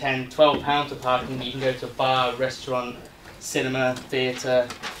 £9, £10, £12 for parking. You can go to a bar, restaurant, cinema, theatre,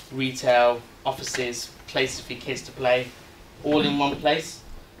 retail, offices, places for your kids to play, all in one place.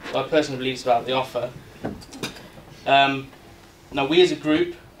 So I personally believe it's about the offer. Now we as a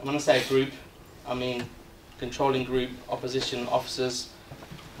group, and when I say a group, I mean controlling group, opposition officers,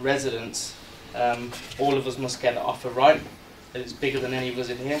 residents, all of us must get the offer right, that it's bigger than any of us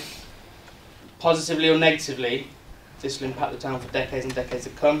in here. Positively or negatively, this will impact the town for decades and decades to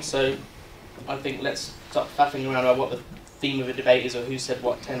come, so I think let's stop faffing around about what the theme of the debate is or who said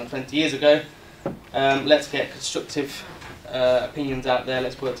what 10 or 20 years ago. Let's get constructive opinions out there,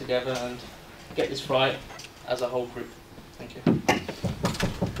 let's work together and get this right as a whole group. Thank you.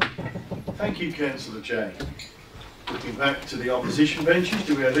 Thank you, Councillor J. Looking back to the opposition benches,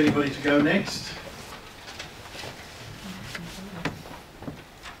 do we have anybody to go next?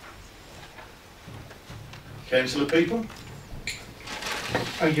 Councillor People.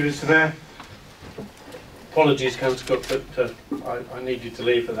 Thank you, Mr. Mayor. Apologies, Councillor Cook, but I needed to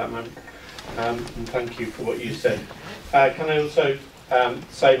leave at that moment. And thank you for what you said. Can I also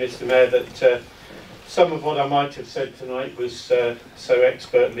say, Mr. Mayor, that some of what I might have said tonight was so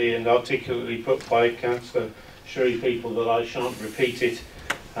expertly and articulately put by Councillor Sherry People that I shan't repeat it.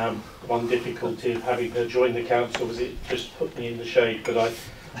 One difficulty of having her join the council was it just put me in the shade, but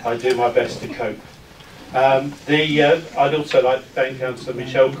I do my best to cope. I'd also like to thank Councillor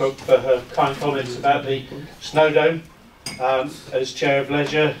Michelle Cook for her kind comments about the Snow Dome. As Chair of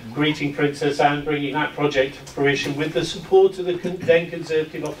Leisure, greeting Princess Anne, bringing that project to fruition with the support of the then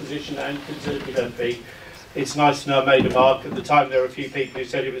Conservative opposition and Conservative MP. It's nice to know I made a mark. At the time there were a few people who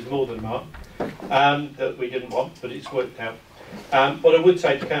said it was more than a mark that we didn't want, but it's worked out. What I would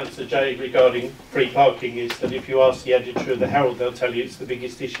say to Councillor Jay regarding free parking is that if you ask the editor of the Herald, they'll tell you it's the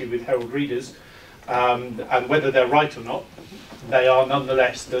biggest issue with Herald readers, and whether they're right or not, they are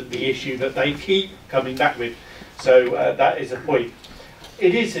nonetheless the issue that they keep coming back with. So that is a point.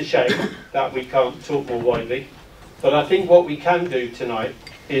 It is a shame that we can't talk more widely, but I think what we can do tonight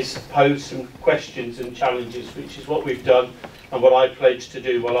is pose some questions and challenges, which is what we've done and what I pledged to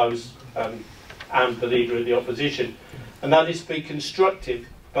do while I was and the leader of the opposition, and that is to be constructive,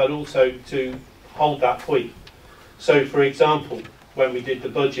 but also to hold that point. So, for example, when we did the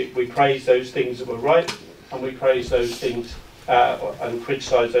budget, we praised those things that were right, and we praised those things and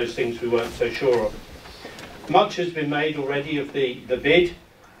criticised those things we weren't so sure of. Much has been made already of the bid.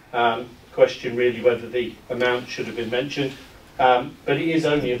 Question really whether the amount should have been mentioned, but it is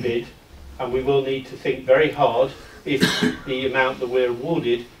only a bid, and we will need to think very hard if the amount that we're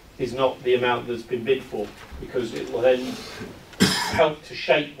awarded is not the amount that's been bid for, because it will then help to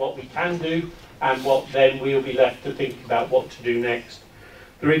shape what we can do and what then we'll be left to think about what to do next.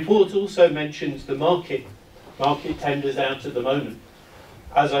 The report also mentions the market tenders out at the moment.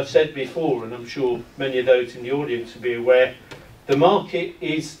 As I've said before, and I'm sure many of those in the audience will be aware, the market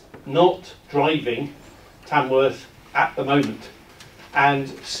is not driving Tamworth at the moment, and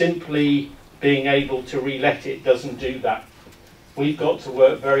simply being able to re-let it doesn't do that. We've got to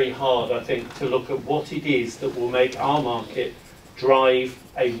work very hard, I think, to look at what it is that will make our market drive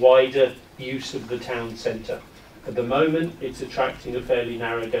a wider use of the town centre. At the moment, it's attracting a fairly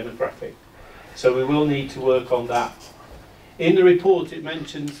narrow demographic, so we will need to work on that. In the report, it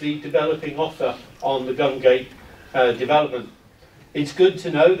mentions the developing offer on the Gungate development. It's good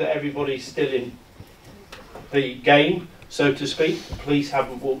to know that everybody's still in the game, so to speak. The police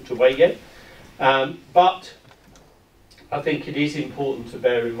haven't walked away yet. But I think it is important to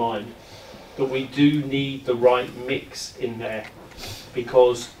bear in mind that we do need the right mix in there,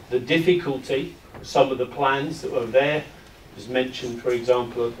 because the difficulty, some of the plans that were there, as mentioned, for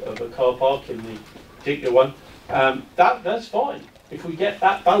example, of a car park in the particular one, that's fine. If we get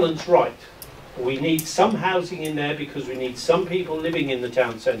that balance right, we need some housing in there because we need some people living in the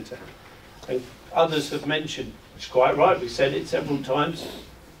town centre. And others have mentioned, it's quite right, we said it several times,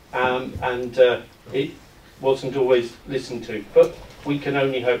 and it wasn't always listened to, but we can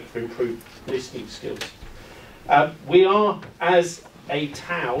only hope for improved listening skills. We are, as a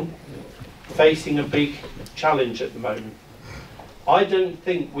town, facing a big challenge at the moment. I don't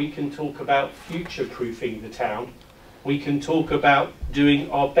think we can talk about future-proofing the town. We can talk about doing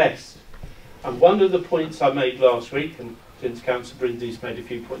our best. And one of the points I made last week, and since Councillor Brindley's made a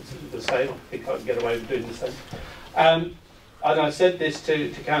few points the same, I think I can get away with doing the same. And I said this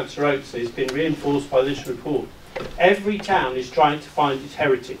to Councillor Oates, it's been reinforced by this report. Every town is trying to find its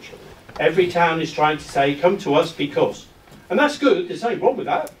heritage. Every town is trying to say, come to us because. And that's good, there's nothing wrong with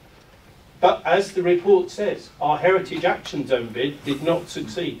that. But as the report says, our Heritage Action Zone bid did not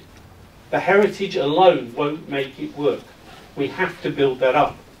succeed. The heritage alone won't make it work. We have to build that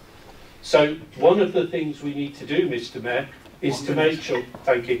up. So one of the things we need to do, Mr. Mayor, is to make sure,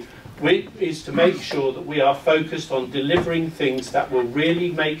 thank you, is to make sure that we are focused on delivering things that will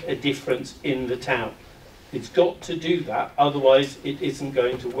really make a difference in the town. It's got to do that, otherwise it isn't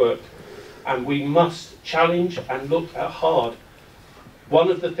going to work. And we must challenge and look at hard. One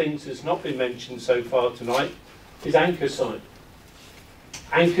of the things that's not been mentioned so far tonight is Anchorside.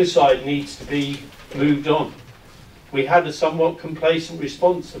 Anchorside needs to be moved on. We had a somewhat complacent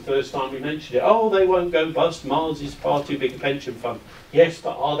response the first time we mentioned it. Oh, they won't go bust, Mars is far too big a pension fund. Yes,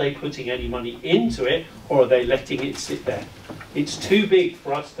 but are they putting any money into it, or are they letting it sit there? It's too big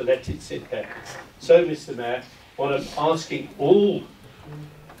for us to let it sit there. So, Mr. Mayor, what I'm asking all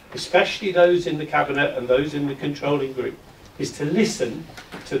especially those in the Cabinet and those in the controlling group, is to listen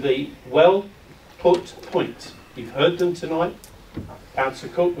to the well-put points. You've heard them tonight.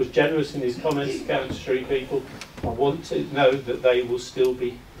 Councillor Cook was generous in his comments to County Street people. I want to know that they will still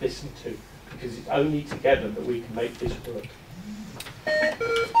be listened to, because it's only together that we can make this work.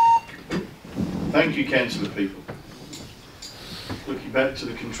 Thank you, Councillor People. Looking back to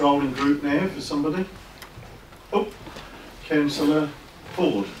the controlling group now for somebody. Oh, Councillor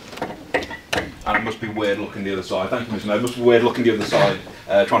Ford. And it must be weird looking the other side. Thank you, Mr. Mayor. It must be weird looking the other side,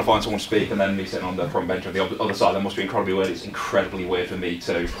 trying to find someone to speak, and then me sitting on the front bench on the other side. That must be incredibly weird. It's incredibly weird for me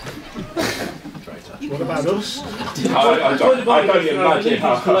too. What about us? I can't even imagine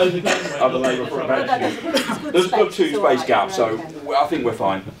how the Labour front bench. There's a good 2 space gap, so I think we're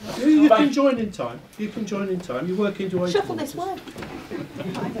fine. You can join in time. You can join in time. You work into 8 Shuffle this way.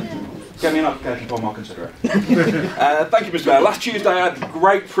 Get me an application form, I'll consider it. Thank you, Mr. Mayor. Last Tuesday I had the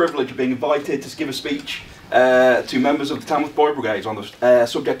great privilege of being invited to give a speech to members of the Tamworth Boy Brigades on the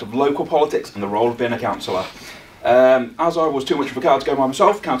subject of local politics and the role of being a councillor. As I was too much of a coward to go by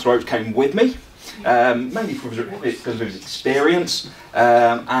myself, Councillor Oates came with me, mainly because of his experience,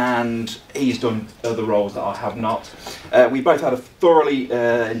 and he's done other roles that I have not. We both had a thoroughly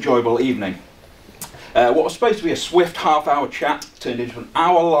enjoyable evening. What was supposed to be a swift half-hour chat turned into an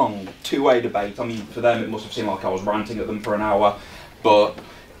hour-long two-way debate. I mean, for them it must have seemed like I was ranting at them for an hour, but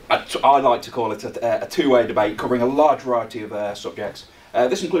I like to call it a two-way debate covering a large variety of subjects.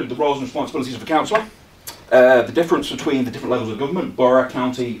 This included the roles and responsibilities of a councillor, the difference between the different levels of government, borough,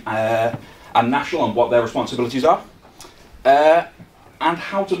 county and national, and what their responsibilities are, and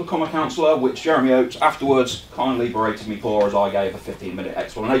how to become a councillor, which Jeremy Oates afterwards kindly berated me for as I gave a 15-minute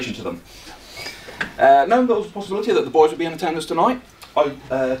explanation to them. Knowing there was a possibility that the boys would be in attendance tonight, I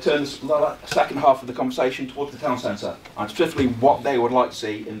turned the second half of the conversation towards the town centre, and specifically what they would like to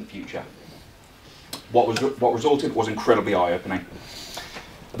see in the future. What resulted was incredibly eye-opening.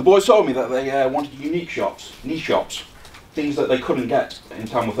 The boys told me that they wanted unique shops, niche shops, things that they couldn't get in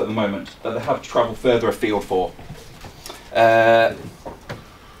Tamworth at the moment, that they have to travel further afield for. They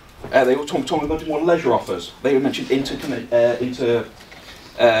were talking about more leisure offers. They mentioned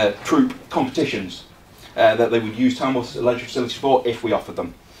troop competitions that they would use Tamworth's leisure facilities for if we offered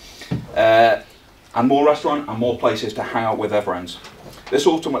them. And more restaurant and more places to hang out with their friends. This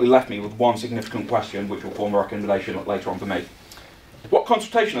ultimately left me with one significant question, which will form a recommendation later on for me. What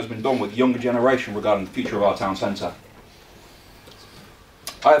consultation has been done with the younger generation regarding the future of our town centre?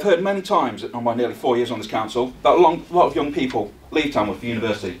 I have heard many times on my nearly 4 years on this council that a lot of young people leave Tamworth for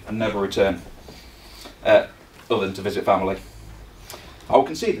university and never return, other than to visit family. I will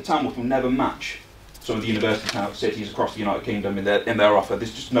concede that Tamworth will never match some of the university cities across the United Kingdom in their offer.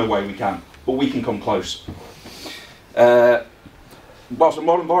 There's just no way we can, but we can come close. Whilst a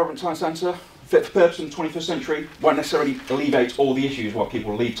modern, vibrant town centre, fit for purpose in the 21st century, won't necessarily alleviate all the issues why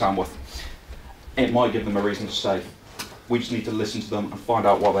people leave Tamworth. It might give them a reason to stay. We just need to listen to them and find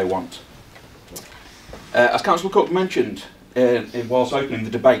out what they want. As Councillor Cook mentioned whilst opening the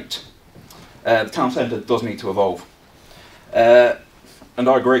debate, the town centre does need to evolve. And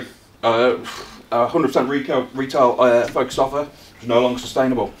I agree. 100% retail focused offer is no longer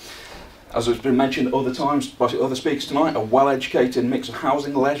sustainable. As has been mentioned other times by other speakers tonight, a well-educated mix of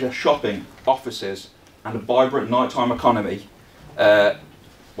housing, leisure, shopping, offices and a vibrant nighttime economy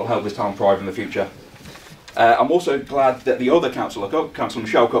will help this town thrive in the future. I'm also glad that the other Councillor Cook, Councillor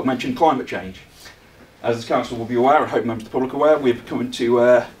Michelle Cook, mentioned climate change. As this council will be aware, I hope members of the public are aware, we've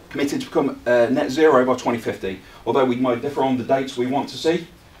committed to become net zero by 2050. Although we might differ on the dates we want to see,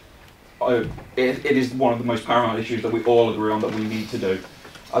 it is one of the most paramount issues that we all agree on that we need to do.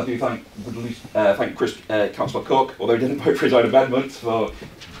 I do thank Councillor Cook, although he didn't vote for his own amendment, for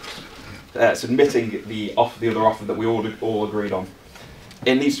submitting the other offer that we all agreed on.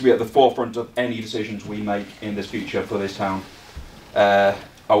 It needs to be at the forefront of any decisions we make in this future for this town. I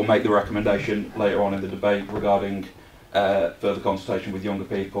will make the recommendation later on in the debate regarding further consultation with younger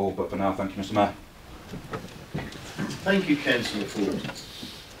people, but for now, thank you, Mr. Mayor. Thank you, Councillor Ford.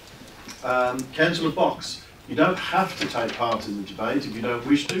 Councillor Box, you don't have to take part in the debate if you don't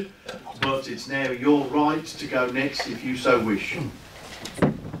wish to, but it's now your right to go next if you so wish.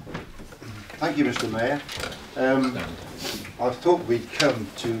 Thank you, Mr. Mayor. I thought we'd come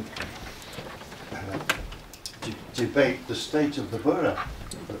to debate the state of the borough,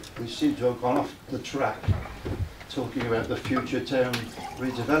 but we seem to have gone off the track talking about the future town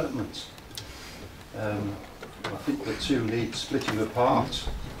redevelopment. I think the two need splitting apart,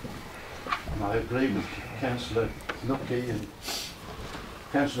 and I agree with Councillor Nucky and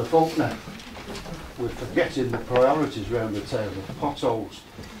Councillor Faulkner. We're forgetting the priorities around the town, the potholes,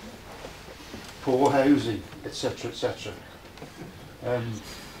 poor housing, etc., etc.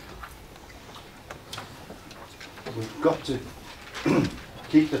 We've got to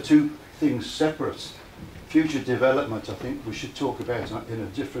keep the two things separate. Future development, I think we should talk about in a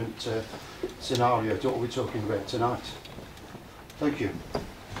different scenario to what we're talking about tonight. Thank you.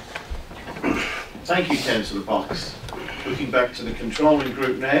 Thank you, Councillor Box. Looking back to the controlling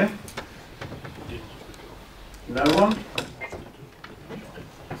group now. No one?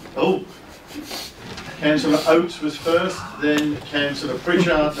 Oh, Councillor Oates was first, then Councillor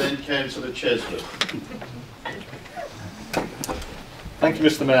Pritchard, then Councillor Chesworth. Thank you,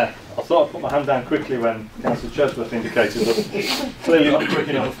 Mr. Mayor. I thought I'd put my hand down quickly when Councillor Chesworth indicated, but clearly not quick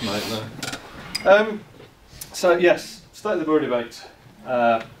enough, mate. No. So yes, State of the Borough debate,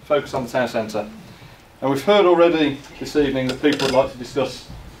 focus on the town centre. And we've heard already this evening that people would like to discuss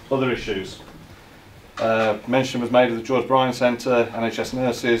other issues. Mention was made of the George Bryan Centre, NHS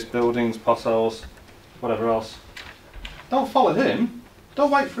nurses, buildings, potholes, whatever else. Don't follow him. Don't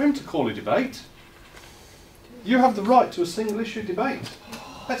wait for him to call a debate. You have the right to a single issue debate.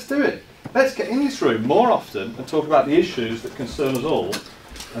 Let's do it. Let's get in this room more often and talk about the issues that concern us all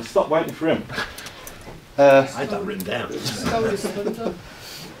and stop waiting for him. I had that written down.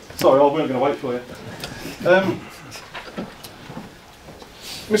 Sorry, I weren't going to wait for you.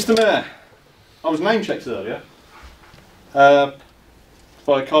 Mr. Mayor, I was name checked earlier by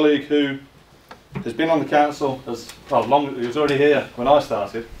a colleague who has been on the council as well, he was already here when I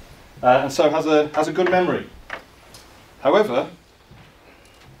started, and so has a good memory. However,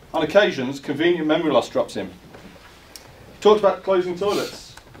 on occasions, convenient memory loss drops him. He talked about closing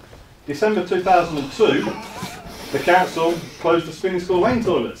toilets. December 2002, the council closed the Spinning School Lane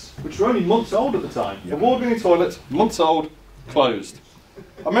toilets, which were only months old at the time. Award-winning toilets, months old, closed.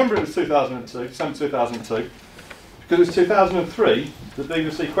 I remember it was 2002, December 2002, because it was 2003 that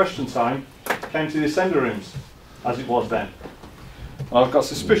BBC Question Time came to the assembly rooms, as it was then. And I've got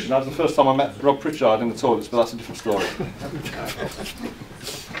suspicion that was the first time I met Rob Pritchard in the toilets, but that's a different story.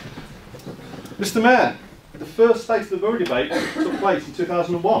 Mr. Mayor, the first State of the Borough debate took place in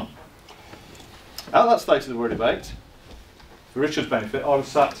 2001. At that State of the Borough debate, for Richard's benefit, I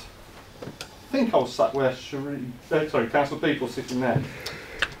think I was sat where Councillor People sitting there.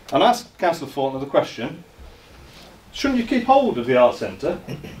 And I asked Councillor Faulkner the question, shouldn't you keep hold of the Arts Centre?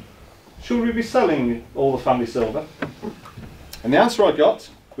 Should we be selling all the family silver? And the answer I got,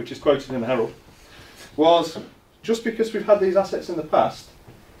 which is quoted in the Herald, was just because we've had these assets in the past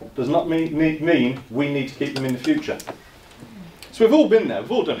does not mean we need to keep them in the future. So we've all been there,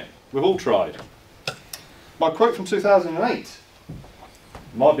 we've all done it, we've all tried. My quote from 2008,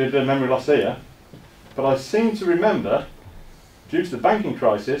 might be a bit of memory loss here, but I seem to remember, due to the banking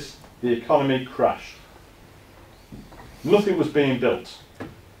crisis, the economy crashed. Nothing was being built,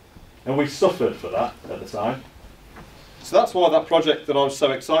 and we suffered for that at the time. So that's why that project that I was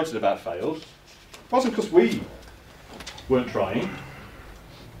so excited about failed. It wasn't because we weren't trying.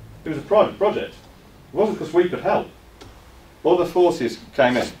 It was a private project. It wasn't because we could help. Other forces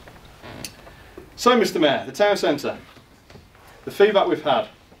came in. So, Mr. Mayor, the town centre, the feedback we've had.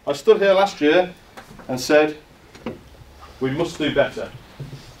 I stood here last year and said, we must do better.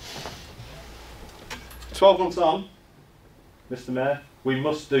 12 months on, Mr. Mayor, we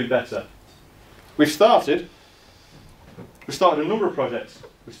must do better. We've started a number of projects.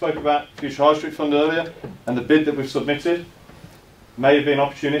 We spoke about Future High Street Fund earlier, and the bid that we've submitted may have been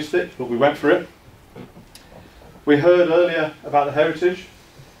opportunistic, but we went for it. We heard earlier about the heritage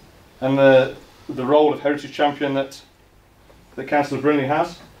and the role of heritage champion that Councillor Brindley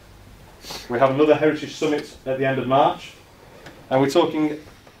has. We have another heritage summit at the end of March, and we're talking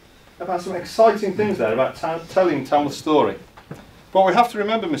about some exciting things there about telling Tamworth's story. What we have to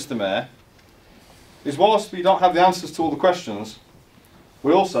remember, Mr. Mayor, is whilst we don't have the answers to all the questions,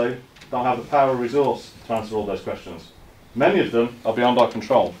 we also don't have the power or resource to answer all those questions. Many of them are beyond our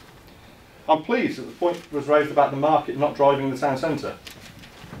control. I'm pleased that the point was raised about the market not driving the town centre.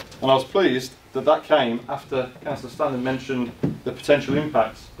 And I was pleased that that came after Councillor Stanley mentioned the potential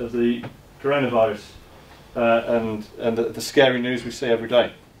impacts of the coronavirus and the scary news we see every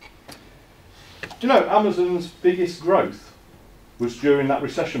day. Do you know Amazon's biggest growth was during that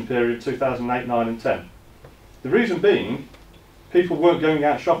recession period 2008, 9 and 10? The reason being, people weren't going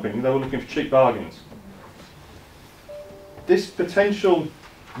out shopping, they were looking for cheap bargains. This potential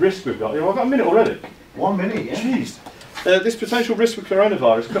risk we've got, I've got a minute already. 1 minute, yeah. Jeez. This potential risk with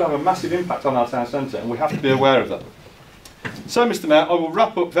coronavirus could have a massive impact on our town centre, and we have to be aware of that. So, Mr. Mayor, I will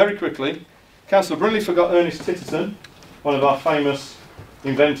wrap up very quickly. Councillor Brindley forgot Ernest Titterton, one of our famous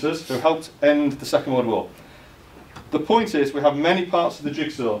inventors who helped end the Second World War. The point is, we have many parts of the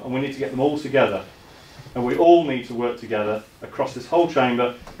jigsaw and we need to get them all together. And we all need to work together across this whole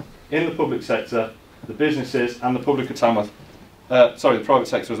chamber, in the public sector, the businesses and the public of Tamworth. Sorry, the private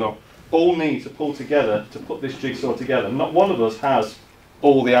sector as well. All need to pull together to put this jigsaw together. Not one of us has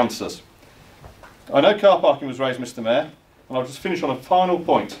all the answers. I know car parking was raised, Mr. Mayor, and I'll just finish on a final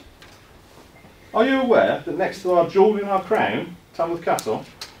point. Are you aware that next to our jewel in our crown, Tamworth Castle,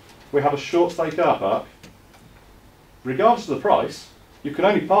 we have a short stay car park? Regardless of the price, you can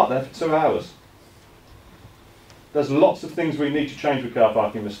only park there for 2 hours. There's lots of things we need to change with car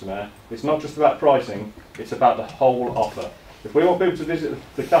parking, Mr. Mayor. It's not just about pricing, it's about the whole offer. If we want people to visit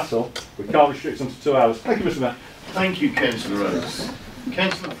the castle, we can't restrict them to 2 hours. Thank you, Mr. Mayor. Thank you, Councillor Rose.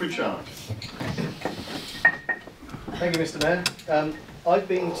 Councillor Pritchard. Thank you, Mr. Mayor. I've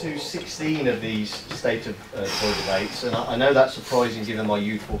been to 16 of these State of Boy debates, and I know that's surprising given my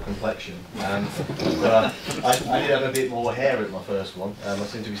youthful complexion. But I did have a bit more hair at my first one. I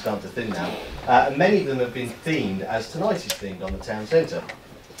seem to be starting to thin now. And many of them have been themed as tonight is themed on the town centre.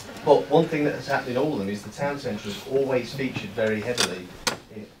 But one thing that has happened in all of them is the town centre has always featured very heavily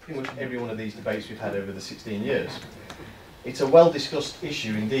in pretty much every one of these debates we've had over the 16 years. It's a well-discussed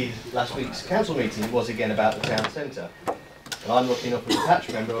issue indeed. Last week's council meeting was again about the town centre. And I'm lucky enough as a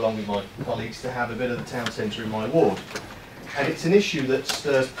patch member, along with my colleagues, to have a bit of the town centre in my ward. And it's an issue that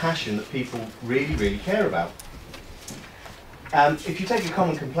stirs passion that people really, really care about. If you take a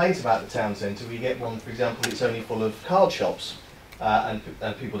common complaint about the town centre, we get one, for example, it's only full of card shops. And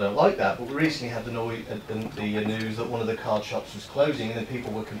people don't like that, but we recently had the news that one of the card shops was closing, and then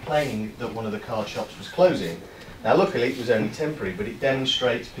people were complaining that one of the card shops was closing. Now luckily it was only temporary, but it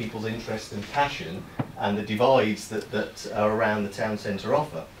demonstrates people's interest and passion and the divides that are around the town centre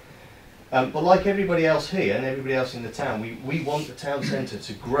offer. But like everybody else here and everybody else in the town, we want the town centre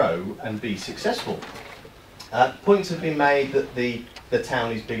to grow and be successful. Points have been made that the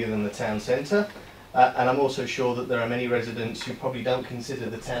town is bigger than the town centre, and I'm also sure that there are many residents who probably don't consider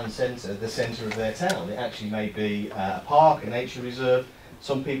the town centre the centre of their town. It actually may be a park, a nature reserve.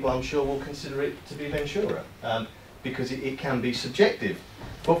 Some people, I'm sure, will consider it to be Ventura, because it can be subjective.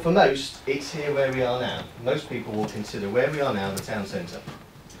 But for most, it's here where we are now. Most people will consider where we are now the town centre.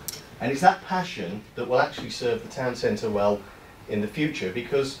 And it's that passion that will actually serve the town centre well in the future,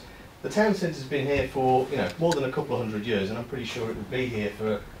 because the town centre's been here for more than a couple of hundred years, and I'm pretty sure it will be here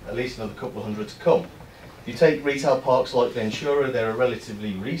for at least another couple of hundred to come. If you take retail parks like Ventura, they're a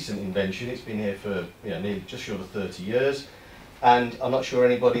relatively recent invention. It's been here for nearly just short of 30 years. And I'm not sure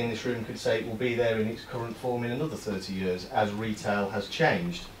anybody in this room could say it will be there in its current form in another 30 years, as retail has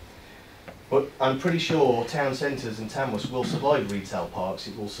changed. But I'm pretty sure town centres and Tamworth will survive retail parks,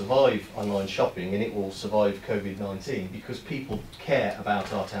 it will survive online shopping, and it will survive COVID-19 because people care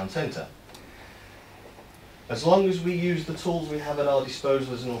about our town centre. As long as we use the tools we have at our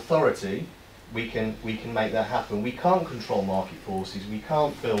disposal as an authority, we can make that happen. We can't control market forces. We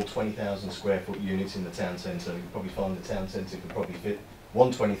can't build 20,000 square foot units in the town centre. You probably find the town centre could probably fit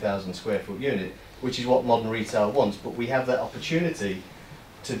one 20,000 square foot unit, which is what modern retail wants. But we have that opportunity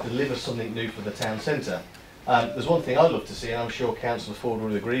to deliver something new for the town centre. There's one thing I'd love to see, and I'm sure Councillor Ford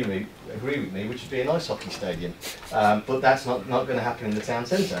would agree with me, which would be an ice hockey stadium. But that's not going to happen in the town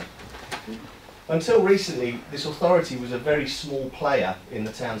centre. Until recently, this authority was a very small player in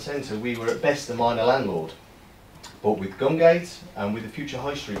the town centre. We were at best a minor landlord. But with Gungate and with the future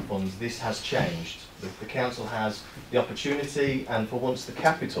High Street funds, this has changed. The council has the opportunity and for once the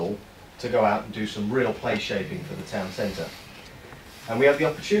capital to go out and do some real place shaping for the town centre. And we have the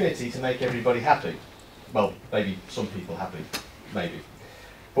opportunity to make everybody happy. Well, maybe some people happy, maybe.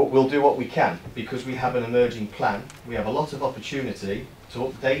 But we'll do what we can because we have an emerging plan. We have a lot of opportunity to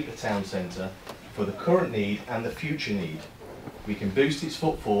update the town centre for the current need and the future need. We can boost its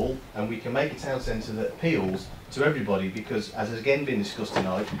footfall and we can make a town centre that appeals to everybody because, as has again been discussed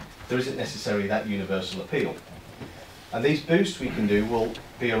tonight, there isn't necessarily that universal appeal. And these boosts we can do will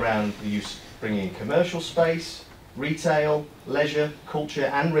be around the use, bringing in commercial space, retail, leisure, culture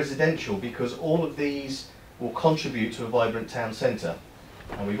and residential, because all of these will contribute to a vibrant town centre.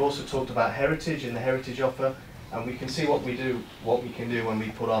 And we've also talked about heritage and the heritage offer, and we can see what we can do when we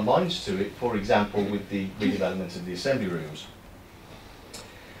put our minds to it, for example with the redevelopment of the assembly rooms.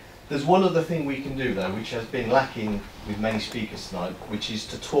 There's one other thing we can do though, which has been lacking with many speakers tonight, which is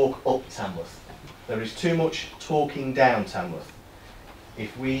to talk up Tamworth. There is too much talking down Tamworth.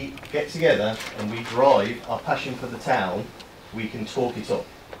 If we get together and we drive our passion for the town, we can talk it up.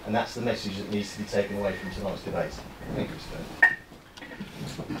 And that's the message that needs to be taken away from tonight's debate. Thank you, Mr.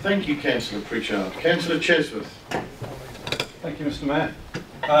 Chairman. Thank you, Councillor Pritchard. Councillor Chesworth. Thank you, Mr. Mayor.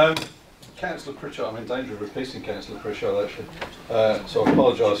 Councillor Pritchard, I'm in danger of repeating Councillor Pritchard actually, so I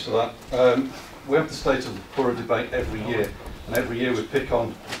apologise for that. We have the State of the Borough debate every year, and every year we pick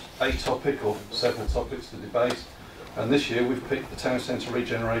on a topic or several topics to debate, and this year we've picked the town centre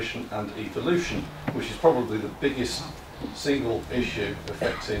regeneration and evolution, which is probably the biggest single issue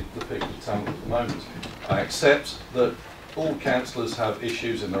affecting the people of Tamworth at the moment. I accept that all councillors have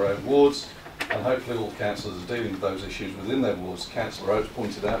issues in their own wards, and hopefully all councillors are dealing with those issues within their wards. Councillor Oates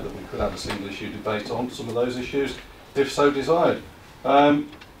pointed out that we could have a single issue debate on some of those issues, if so desired. I'm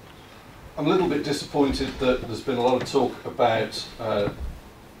a little bit disappointed that there's been a lot of talk about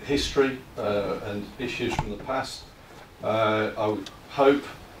history and issues from the past. I would hope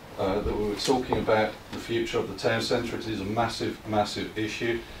that we were talking about the future of the town centre. It is a massive, massive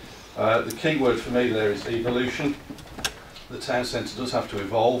issue. The key word for me there is evolution. The town centre does have to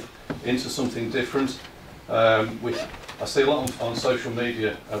evolve into something different. I see a lot on social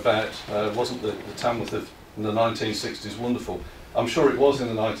media about wasn't the Tamworth in the 1960s wonderful? I'm sure it was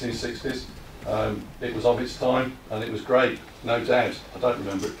in the 1960s. It was of its time and it was great, no doubt. I don't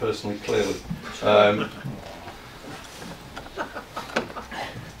remember it personally clearly.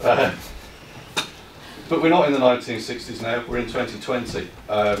 But we're not in the 1960s now, we're in 2020,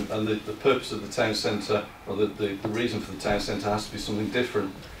 and the purpose of the town centre, or the reason for the town centre has to be something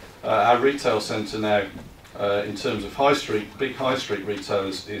different. Our retail centre now, in terms of big high street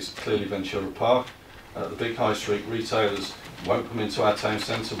retailers, is clearly Ventura Park. The big high street retailers won't come into our town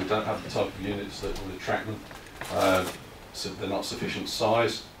centre. We don't have the type of units that will attract them, so they're not sufficient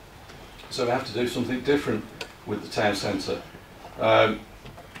size. So we have to do something different with the town centre.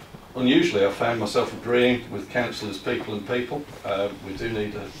 Unusually, I found myself agreeing with councillors, people and people. We do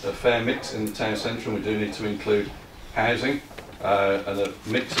need a fair mix in the town centre, and we do need to include housing and a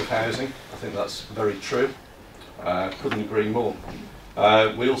mix of housing. I think that's very true. Couldn't agree more.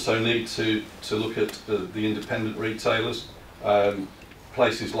 We also need to look at the independent retailers.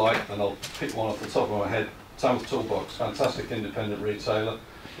 Places like, and I'll pick one off the top of my head, Tamworth Toolbox, fantastic independent retailer.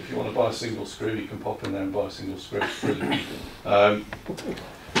 If you want to buy a single screw, you can pop in there and buy a single screw.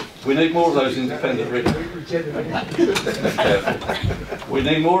 We need more of those independent retailers. We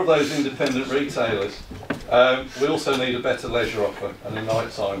need more of those independent retailers. We also need a better leisure offer and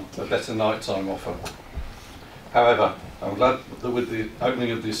a better nighttime offer. However, I'm glad that with the opening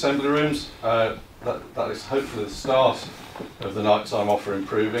of the assembly rooms, that is hopefully the start of the nighttime offer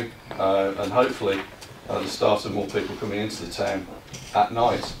improving, and hopefully the start of more people coming into the town at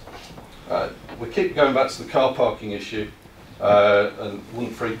night. We keep going back to the car parking issue. And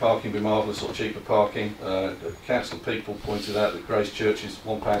wouldn't free parking be marvellous, or cheaper parking? Council people pointed out that Grace Church is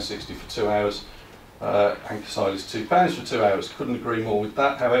 £1.60 for 2 hours, Ankerside is £2 for 2 hours. Couldn't agree more with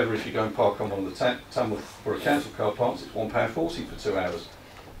that. However, if you go and park on one of the Tamworth Borough Council car parks, it's £1.40 for 2 hours.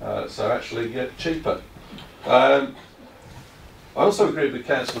 So actually, cheaper. I also agree with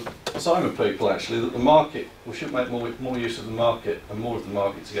Councillor Simon people actually that the market, we should make more use of the market and more of the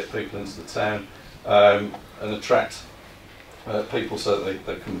market to get people into the town and attract people so that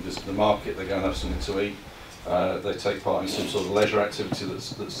they come and visit the market, they go and have something to eat, they take part in some sort of leisure activity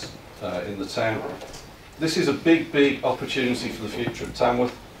that's in the town. This is a big, big opportunity for the future of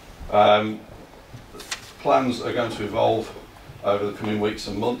Tamworth. Plans are going to evolve over the coming weeks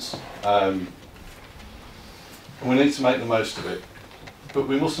and months, and we need to make the most of it. But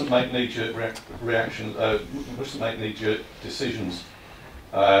we mustn't make knee-jerk reactions, we mustn't make knee-jerk decisions.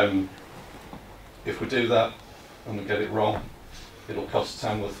 If we do that and we get it wrong, it'll cost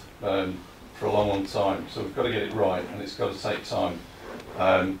Tamworth for a long, long time. So we've got to get it right, and it's got to take time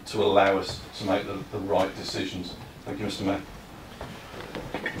to allow us to make the right decisions. Thank you, Mr. Mayor.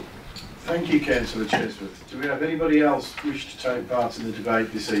 Thank you, Councillor Chesworth. Do we have anybody else wish to take part in the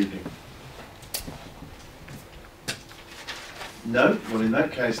debate this evening? No? Well, in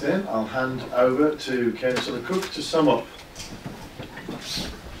that case then, I'll hand over to Councillor Cook to sum up.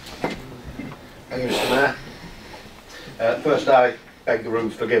 Thank you, Mr. Mayor. First, I beg the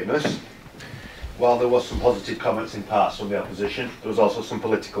room's forgiveness. While there was some positive comments in parts from the opposition, there was also some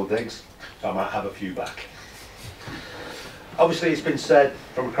political digs, so I might have a few back. Obviously, it's been said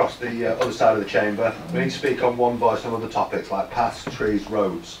from across the other side of the chamber, we need to speak on one voice on other topics like paths, trees,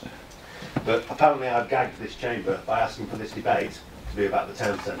 roads. But apparently I've gagged this chamber by asking for this debate to be about the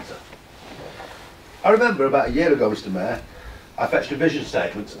town centre. I remember about a year ago, Mr. Mayor, I fetched a vision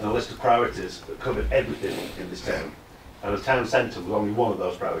statement and a list of priorities that covered everything in this town, and the town centre was only one of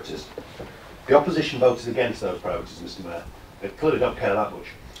those priorities. The opposition voted against those priorities, Mr. Mayor. They clearly don't care that much.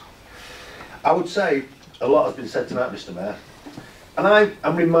 I would say a lot has been said tonight, Mr. Mayor, and I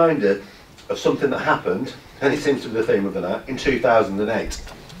am reminded of something that happened, and it seems to be the theme of the night, in 2008.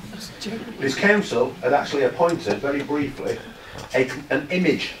 This council had actually appointed, very briefly, an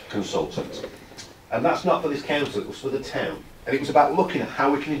image consultant. And that's not for this council, it was for the town. And it was about looking at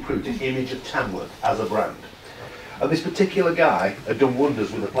how we can improve the image of Tamworth as a brand. And this particular guy had done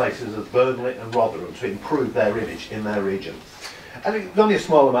wonders with the places of Burnley and Rotherham to improve their image in their region. And it was only a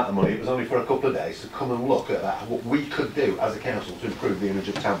small amount of money, it was only for a couple of days to come and look at that, what we could do as a council to improve the image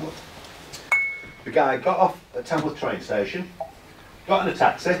of Tamworth. The guy got off at Tamworth train station, got in a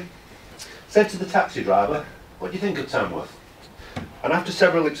taxi, said to the taxi driver, "What do you think of Tamworth?" And after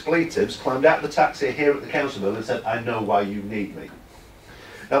several expletives, climbed out of the taxi here at the council building and said, "I know why you need me."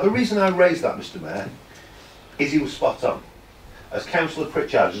 Now the reason I raised that, Mr Mayor, is he was spot on. As Councillor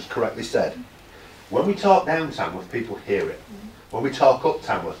Pritchard has correctly said, when we talk down Tamworth, people hear it. When we talk up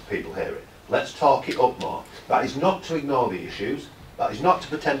Tamworth, people hear it. Let's talk it up more. That is not to ignore the issues, that is not to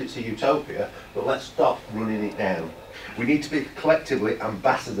pretend it's a utopia, but let's stop running it down. We need to be collectively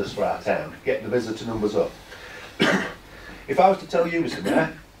ambassadors for our town, get the visitor numbers up. If I was to tell you, Mr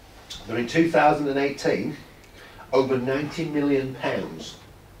Mayor, that in 2018, over £90 million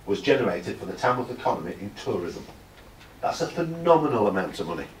was generated for the Tamworth economy in tourism. That's a phenomenal amount of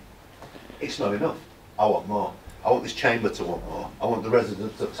money. It's not enough. I want more. I want this chamber to want more. I want the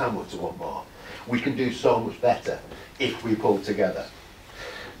residents of Tamworth to want more. We can do so much better if we pull together.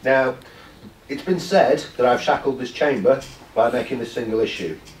 Now, it's been said that I've shackled this chamber by making this single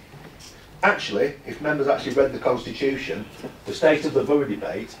issue. Actually, if members actually read the Constitution, the state of the borough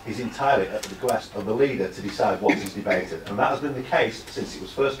debate is entirely at the request of the leader to decide what is debated, and that has been the case since it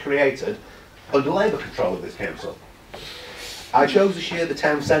was first created under Labour control of this council. I chose this year the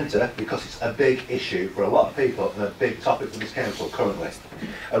town centre because it's a big issue for a lot of people and a big topic for this council currently.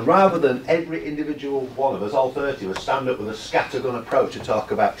 And rather than every individual one of us, all 30 of us, stand up with a scattergun approach to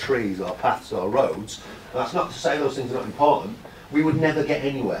talk about trees or paths or roads, and that's not to say those things are not important, we would never get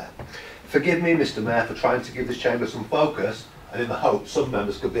anywhere. Forgive me, Mr Mayor, for trying to give this chamber some focus and in the hope some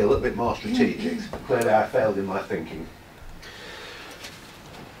members could be a little bit more strategic. Clearly I failed in my thinking.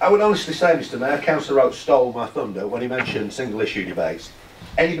 I would honestly say, Mr Mayor, Councillor Oates stole my thunder when he mentioned single issue debates.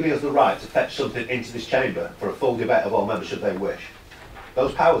 Anybody has the right to fetch something into this chamber for a full debate of all members should they wish.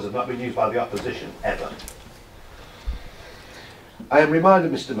 Those powers have not been used by the opposition, ever. I am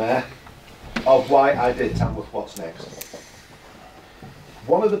reminded, Mr Mayor, of why I did Tamworth What's Next.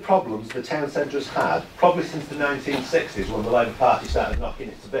 One of the problems the town centre has had, probably since the 1960s when the Labour Party started knocking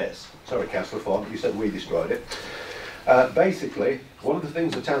it to bits, sorry Councillor Font, you said we destroyed it, basically, one of the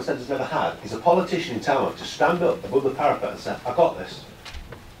things the town centre's never had is a politician in Tamworth to stand up above the parapet and say, "I've got this.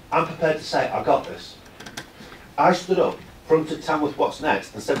 I'm prepared to say, I've got this." I stood up front of Tamworth What's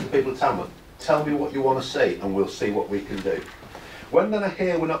Next and said to the people of Tamworth, "Tell me what you want to see and we'll see what we can do." When then I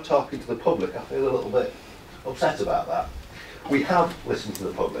hear we're not talking to the public, I feel a little bit upset about that. We have listened to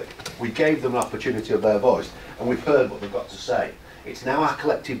the public. We gave them an opportunity of their voice and we've heard what they've got to say. It's now our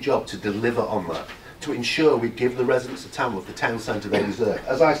collective job to deliver on that, to ensure we give the residents of Tamworth the town centre they deserve.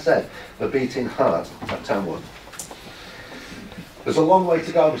 As I said, the beating heart of Tamworth. There's a long way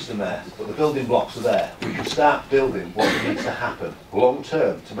to go, Mr Mayor, but the building blocks are there. We can start building what needs to happen long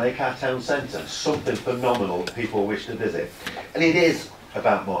term to make our town centre something phenomenal that people wish to visit. And it is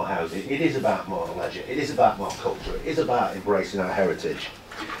about more housing, it is about more leisure, it is about more culture, it is about embracing our heritage.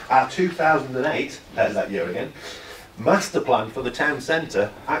 Our 2008, there's that year again, master plan for the town centre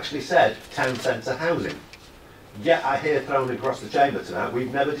actually said town centre housing. Yet I hear thrown across the chamber tonight,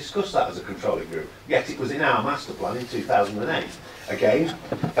 we've never discussed that as a controlling group, yet it was in our master plan in 2008. Again,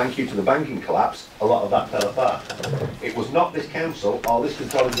 thank you to the banking collapse, a lot of that fell apart. It was not this council or this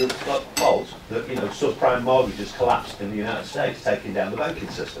controlling group's fault that, subprime mortgages collapsed in the United States, taking down the banking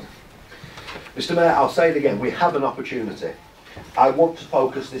system. Mr Mayor, I'll say it again, we have an opportunity. I want to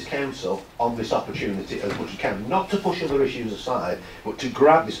focus this council on this opportunity as much as I can, not to push other issues aside, but to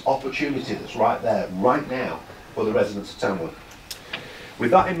grab this opportunity that's right there, right now, for the residents of Tamworth.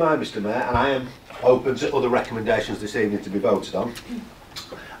 With that in mind, Mr Mayor, and I am open to other recommendations this evening to be voted on,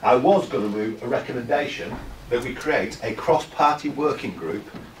 I was going to move a recommendation that we create a cross-party working group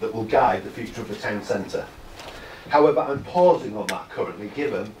that will guide the future of the town centre. However, I'm pausing on that currently,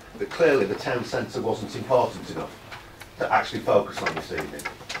 given that clearly the town centre wasn't important enough to actually focus on this evening.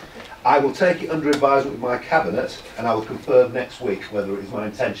 I will take it under advisement with my cabinet and I will confirm next week whether it is my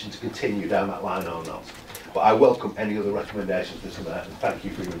intention to continue down that line or not. But I welcome any other recommendations, Mr Mayor, and thank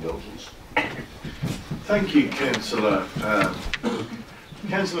you for your indulgence. Thank you, Councillor.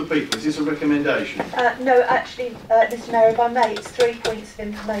 Councillor People, is this a recommendation? No, actually, Mr Mayor, if I may, it's 3 points of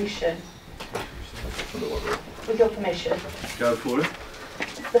information. With your permission. Go for it.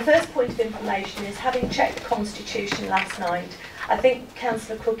 The first point of information is, having checked the Constitution last night, I think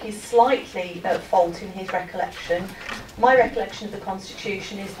Councillor Cook is slightly at fault in his recollection. My recollection of the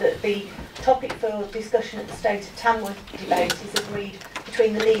Constitution is that the topic for discussion at the State of Tamworth debate is agreed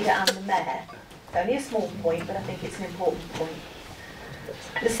between the leader and the mayor. It's only a small point, but I think it's an important point.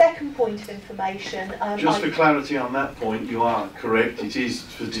 The second point of information... Just for clarity on that point, you are correct. It is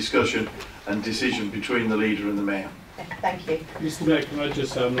for discussion and decision between the leader and the mayor. Thank you. Mr. Mayor, can I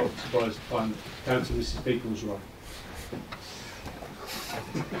just say I'm not surprised to find Councillor Mrs. Peoples right.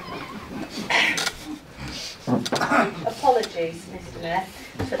 Apologies, Mr. Mayor,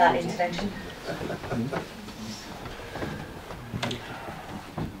 for that intervention.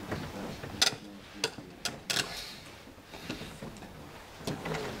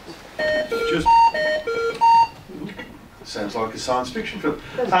 Just sounds like a science fiction film.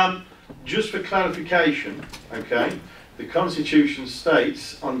 Just for clarification, okay, the Constitution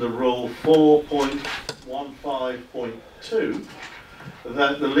states under Rule 4.15.2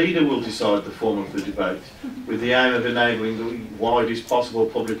 that the leader will decide the form of the debate with the aim of enabling the widest possible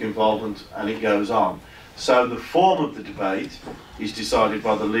public involvement, and it goes on. So the form of the debate is decided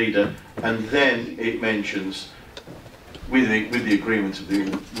by the leader, and then it mentions with the agreement of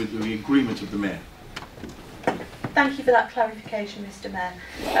the mayor. Thank you for that clarification, Mr. Mayor.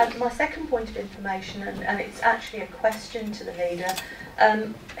 My second point of information, and it's actually a question to the leader,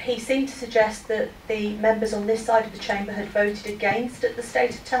 he seemed to suggest that the members on this side of the chamber had voted against at the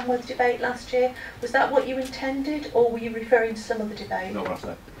State of Tamworth debate last year. Was that what you intended, or were you referring to some other debate? Not what I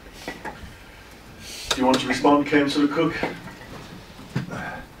said. Do you want to respond, Councillor Cook?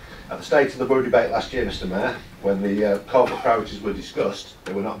 At the State of the Borough debate last year, Mr. Mayor, when the corporate priorities were discussed,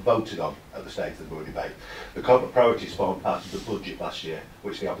 they were not voted on at the State of the Borough debate. The corporate priorities formed part of the budget last year,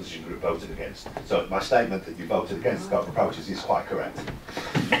 which the opposition group voted against. So my statement that you voted against the corporate priorities is quite correct.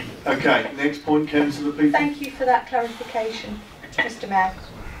 Okay, next point, Councillor People. Thank you for that clarification, Mr. Mayor.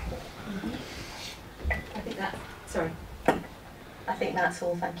 I think that's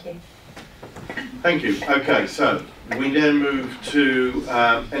all, thank you. Thank you. Okay, so we now move to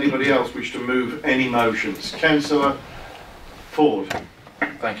anybody else wish to move any motions. Councillor Ford.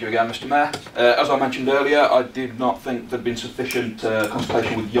 Thank you again, Mr. Mayor. As I mentioned earlier, I did not think there'd been sufficient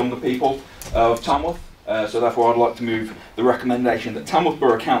consultation with younger people of Tamworth, so therefore I'd like to move the recommendation that Tamworth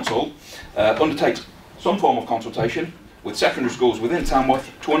Borough Council undertakes some form of consultation with secondary schools within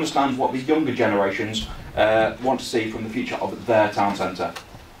Tamworth to understand what the younger generations want to see from the future of their town centre.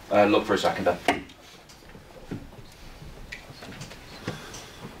 Look for a seconder.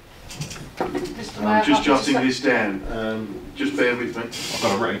 I'm just jotting this down. Just bear with me. I've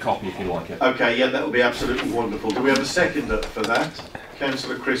got a written copy if you like it. Okay, yeah, that will be absolutely wonderful. Do we have a seconder for that?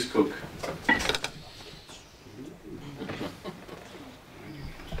 Councillor Chris Cook.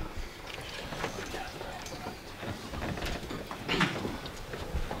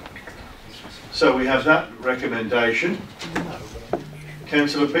 So we have that recommendation.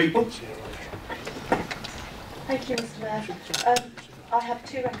 Councillor People. Thank you, Mr. Mayor. I have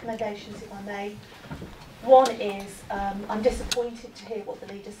two recommendations, if I may. One is, I'm disappointed to hear what the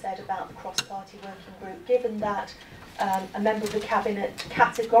leader said about the cross-party working group, given that a member of the Cabinet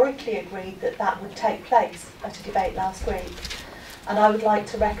categorically agreed that that would take place at a debate last week. And I would like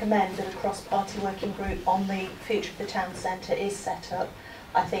to recommend that a cross-party working group on the future of the town centre is set up.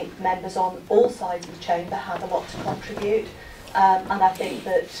 I think members on all sides of the chamber have a lot to contribute, and I think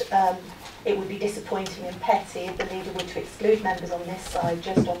that it would be disappointing and petty if the leader were to exclude members on this side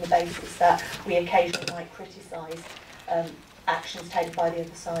just on the basis that we occasionally might criticise actions taken by the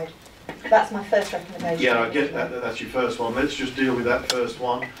other side. That's my first recommendation. Yeah, I get that. That's your first one. Let's just deal with that first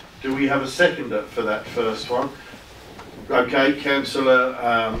one. Do we have a seconder for that first one? Okay, Councillor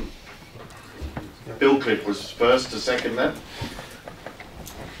Billcliffe was first to second that.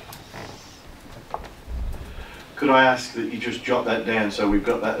 Could I ask that you just jot that down so we've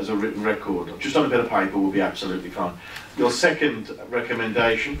got that as a written record? Just on a bit of paper will be absolutely fine. Your second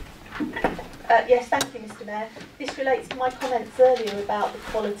recommendation? Yes, thank you, Mr. Mayor. This relates to my comments earlier about the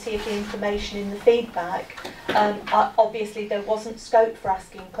quality of the information in the feedback. Obviously, there wasn't scope for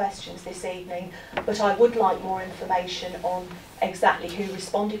asking questions this evening, but I would like more information on exactly who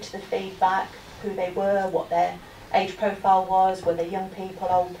responded to the feedback, who they were, what their age profile was, were they young people,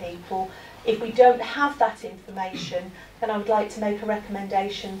 old people. If we don't have that information, then I would like to make a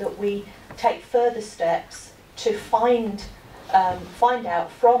recommendation that we take further steps to find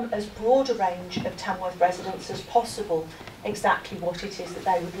out from as broad a range of Tamworth residents as possible exactly what it is that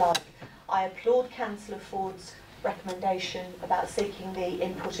they would like. I applaud Councillor Ford's recommendation about seeking the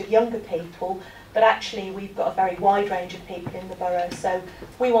input of younger people, but actually we've got a very wide range of people in the borough, so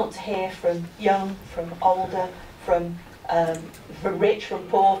we want to hear from young, from older, from rich, from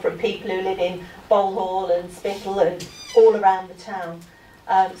poor, from people who live in Bolhall and Spittle and all around the town.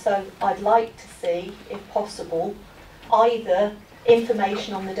 So I'd like to see, if possible, either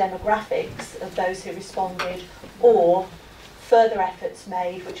information on the demographics of those who responded, or further efforts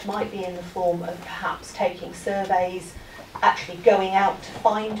made, which might be in the form of perhaps taking surveys, actually going out to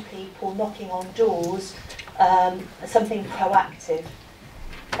find people, knocking on doors, something proactive.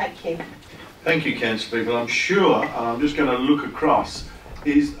 Thank you. Thank you, Councillor People. I'm sure, and I'm just going to look across,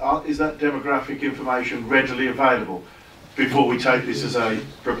 is that demographic information readily available before we take this as a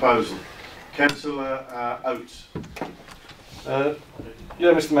proposal? Councillor Oates.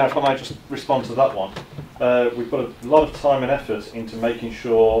 Yeah, Mr Mayor, if I may just respond to that one. We've put a lot of time and effort into making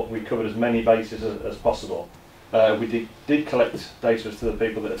sure we covered as many bases as possible. We did collect data as to the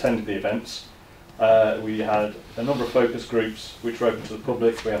people that attended the events. We had a number of focus groups which were open to the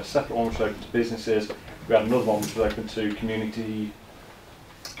public. We had a separate one which was open to businesses. We had another one which was open to community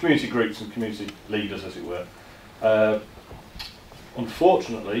groups and community leaders, as it were.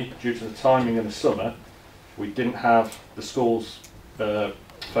 Unfortunately, due to the timing in the summer, we didn't have the schools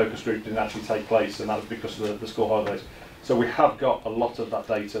focus group didn't actually take place, and that was because of the school holidays. So we have got a lot of that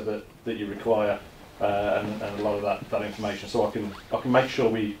data that you require, and a lot of that information. So I can make sure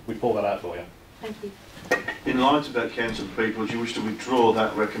we pull that out for you. Thank you. In light of that, Councillor People, do you wish to withdraw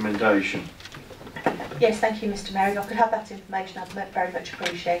that recommendation? Yes, thank you, Mr Mayor. If I could have that information, I'd very much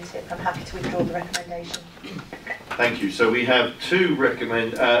appreciate it. I'm happy to withdraw the recommendation. Thank you. So we have three.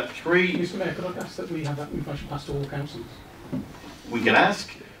 Mr Mayor, could I ask that we have that information passed to all councillors? We can ask.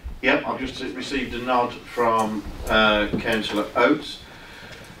 Yep, I've just received a nod from Councillor Oates.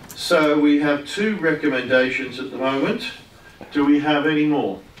 So we have 2 recommendations at the moment. Do we have any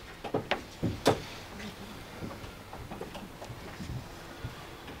more?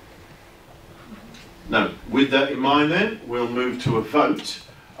 No. With that in mind then, we'll move to a vote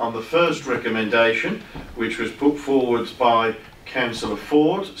on the first recommendation, which was put forward by Councillor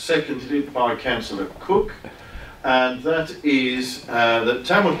Ford, seconded by Councillor Cook, and that is that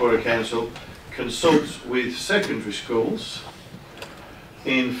Tamworth Borough Council consults with secondary schools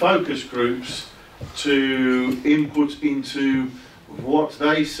in focus groups to input into what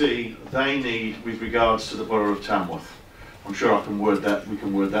they see they need with regards to the Borough of Tamworth. I'm sure I can word that, we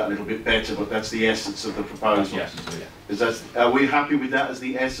can word that a little bit better, but that's the essence of the proposal. Yes, are we happy with that as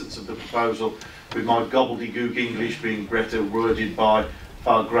the essence of the proposal, with my gobbledygook English being better worded by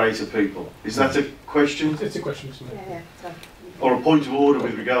far greater people? Is that a question? It's a question, Mr Mayor. Yeah. Or a point of order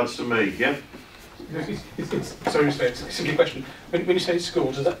with regards to me, yeah? Sorry, Mr Mayor, it's a simple question. When you say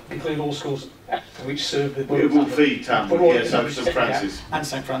schools, does that include all schools which serve the... It will feed Tamworth, yes, so St Francis. And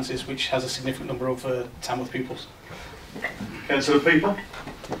St Francis, which has a significant number of Tamworth pupils. Councillor People?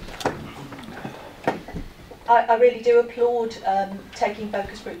 I really do applaud taking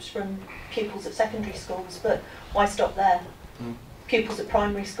focus groups from pupils at secondary schools, but why stop there? Pupils at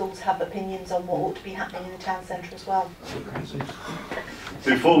primary schools have opinions on what ought to be happening in the town centre as well.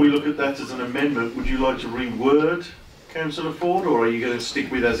 Before we look at that as an amendment, would you like to reword Councillor Ford, or are you going to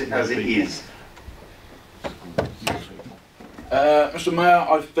stick with as it is? Mr Mayor,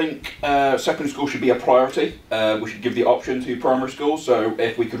 I think secondary school should be a priority. We should give the option to primary schools, so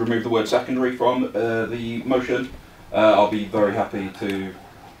if we could remove the word secondary from the motion, I'll be very happy to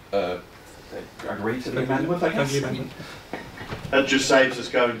agree to the amendment, I guess. That just saves us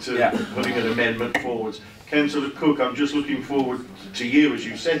going to putting an amendment forward. Councillor Cook, I'm just looking forward to you as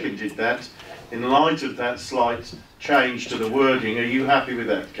you seconded that. In light of that slight change to the wording, are you happy with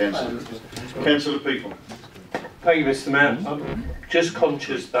that, Councillor? Councillor People? Thank you, Mr Mayor. I'm just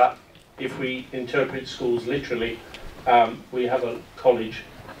conscious that if we interpret schools literally, we have a college.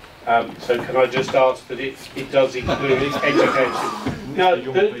 So can I just ask that it does include education? Now,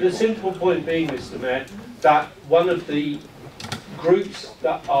 the simple point being, Mr Mayor, that one of the groups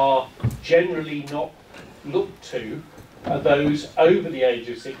that are generally not looked to are those over the age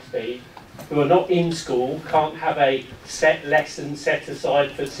of 16 who are not in school, can't have a set lesson set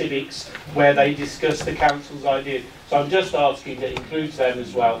aside for civics where they discuss the council's ideas. So I'm just asking that includes them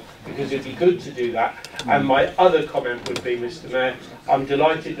as well, because it'd be good to do that. And my other comment would be, Mr Mayor, I'm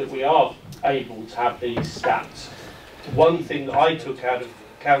delighted that we are able to have these stats. One thing that I took out of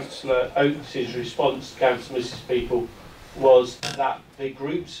Councillor Oates' response to Councillor Mrs People was that the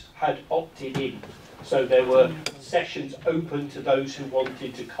groups had opted in. So there were sessions open to those who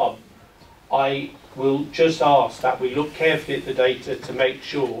wanted to come. I will just ask that we look carefully at the data to make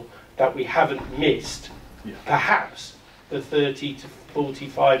sure that we haven't missed perhaps the 30 to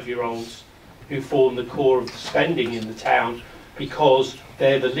 45-year-olds who form the core of the spending in the town, because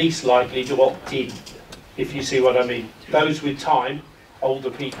they're the least likely to opt in, if you see what I mean. Those with time,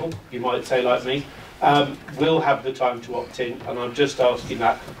 older people, you might say like me, will have the time to opt in, and I'm just asking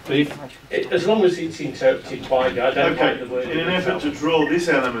that. But as long as it's interpreted widely, I don't mind the word. In an effort to draw this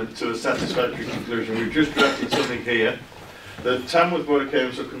element to a satisfactory conclusion, we've just drafted something here that Tamworth Borough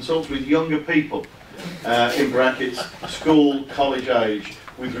Council consults with younger people, in brackets, school, college age,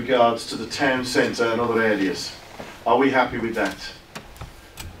 with regards to the town centre and other areas. Are we happy with that?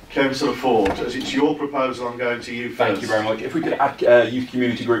 Councillor Ford, as it's your proposal, I'm going to you first. Thank you very much. If we could add youth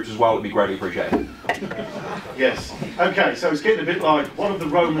community groups as well, it'd be greatly appreciated. Yes. Okay, so it's getting a bit like, what have the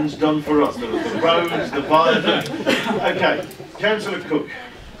Romans done for us? There was the roads, the viaduct. Okay, Councillor Cook.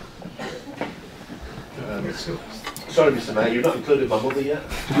 Sorry, Mr. Mayor, you've not included my mother yet.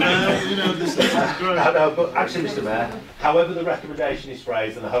 No, you know, this is great. No, but actually, Mr. Mayor, however the recommendation is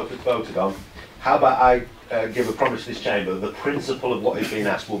phrased, and I hope it's voted on, how about I give a promise to this chamber, the principle of what is being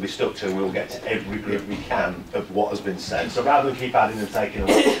asked will be stuck to, and we'll get to every bit we can of what has been said. So rather than keep adding and taking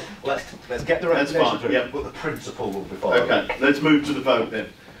away, let's get the recommendation through, yep. But the principle will be followed. Okay, let's move to the vote then.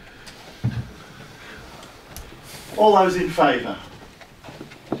 All those in favour?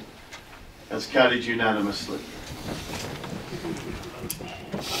 That's carried unanimously.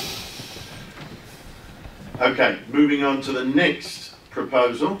 Okay, moving on to the next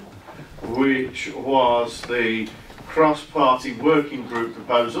proposal, which was the cross-party working group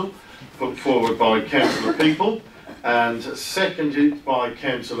proposal put forward by Councillor People and seconded by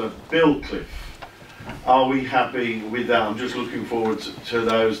Councillor Billcliffe. Are we happy with that? I'm just looking forward to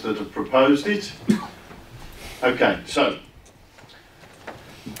those that have proposed it. Okay, so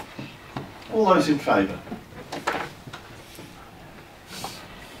all those in favour?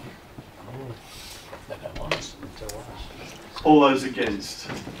 All those against?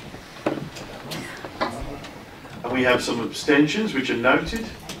 And we have some abstentions which are noted.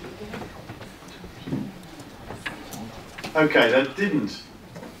 Okay, that didn't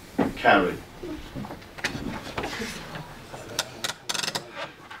carry.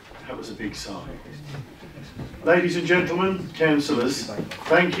 That was a big sigh. Ladies and gentlemen, councillors,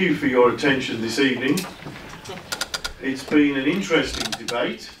 thank you for your attention this evening. It's been an interesting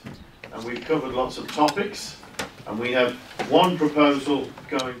debate and we've covered lots of topics, and we have one proposal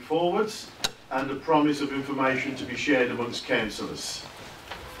going forwards and a promise of information to be shared amongst councillors.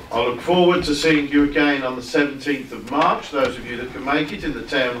 I look forward to seeing you again on the 17th of March, those of you that can make it, in the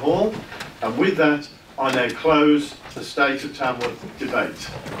Town Hall. And with that, I now close the State of Tamworth debate.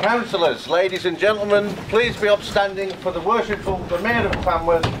 Councillors, ladies and gentlemen, please be upstanding for the worshipful the Mayor of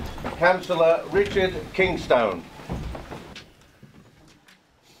Tamworth, Councillor Richard Kingstone.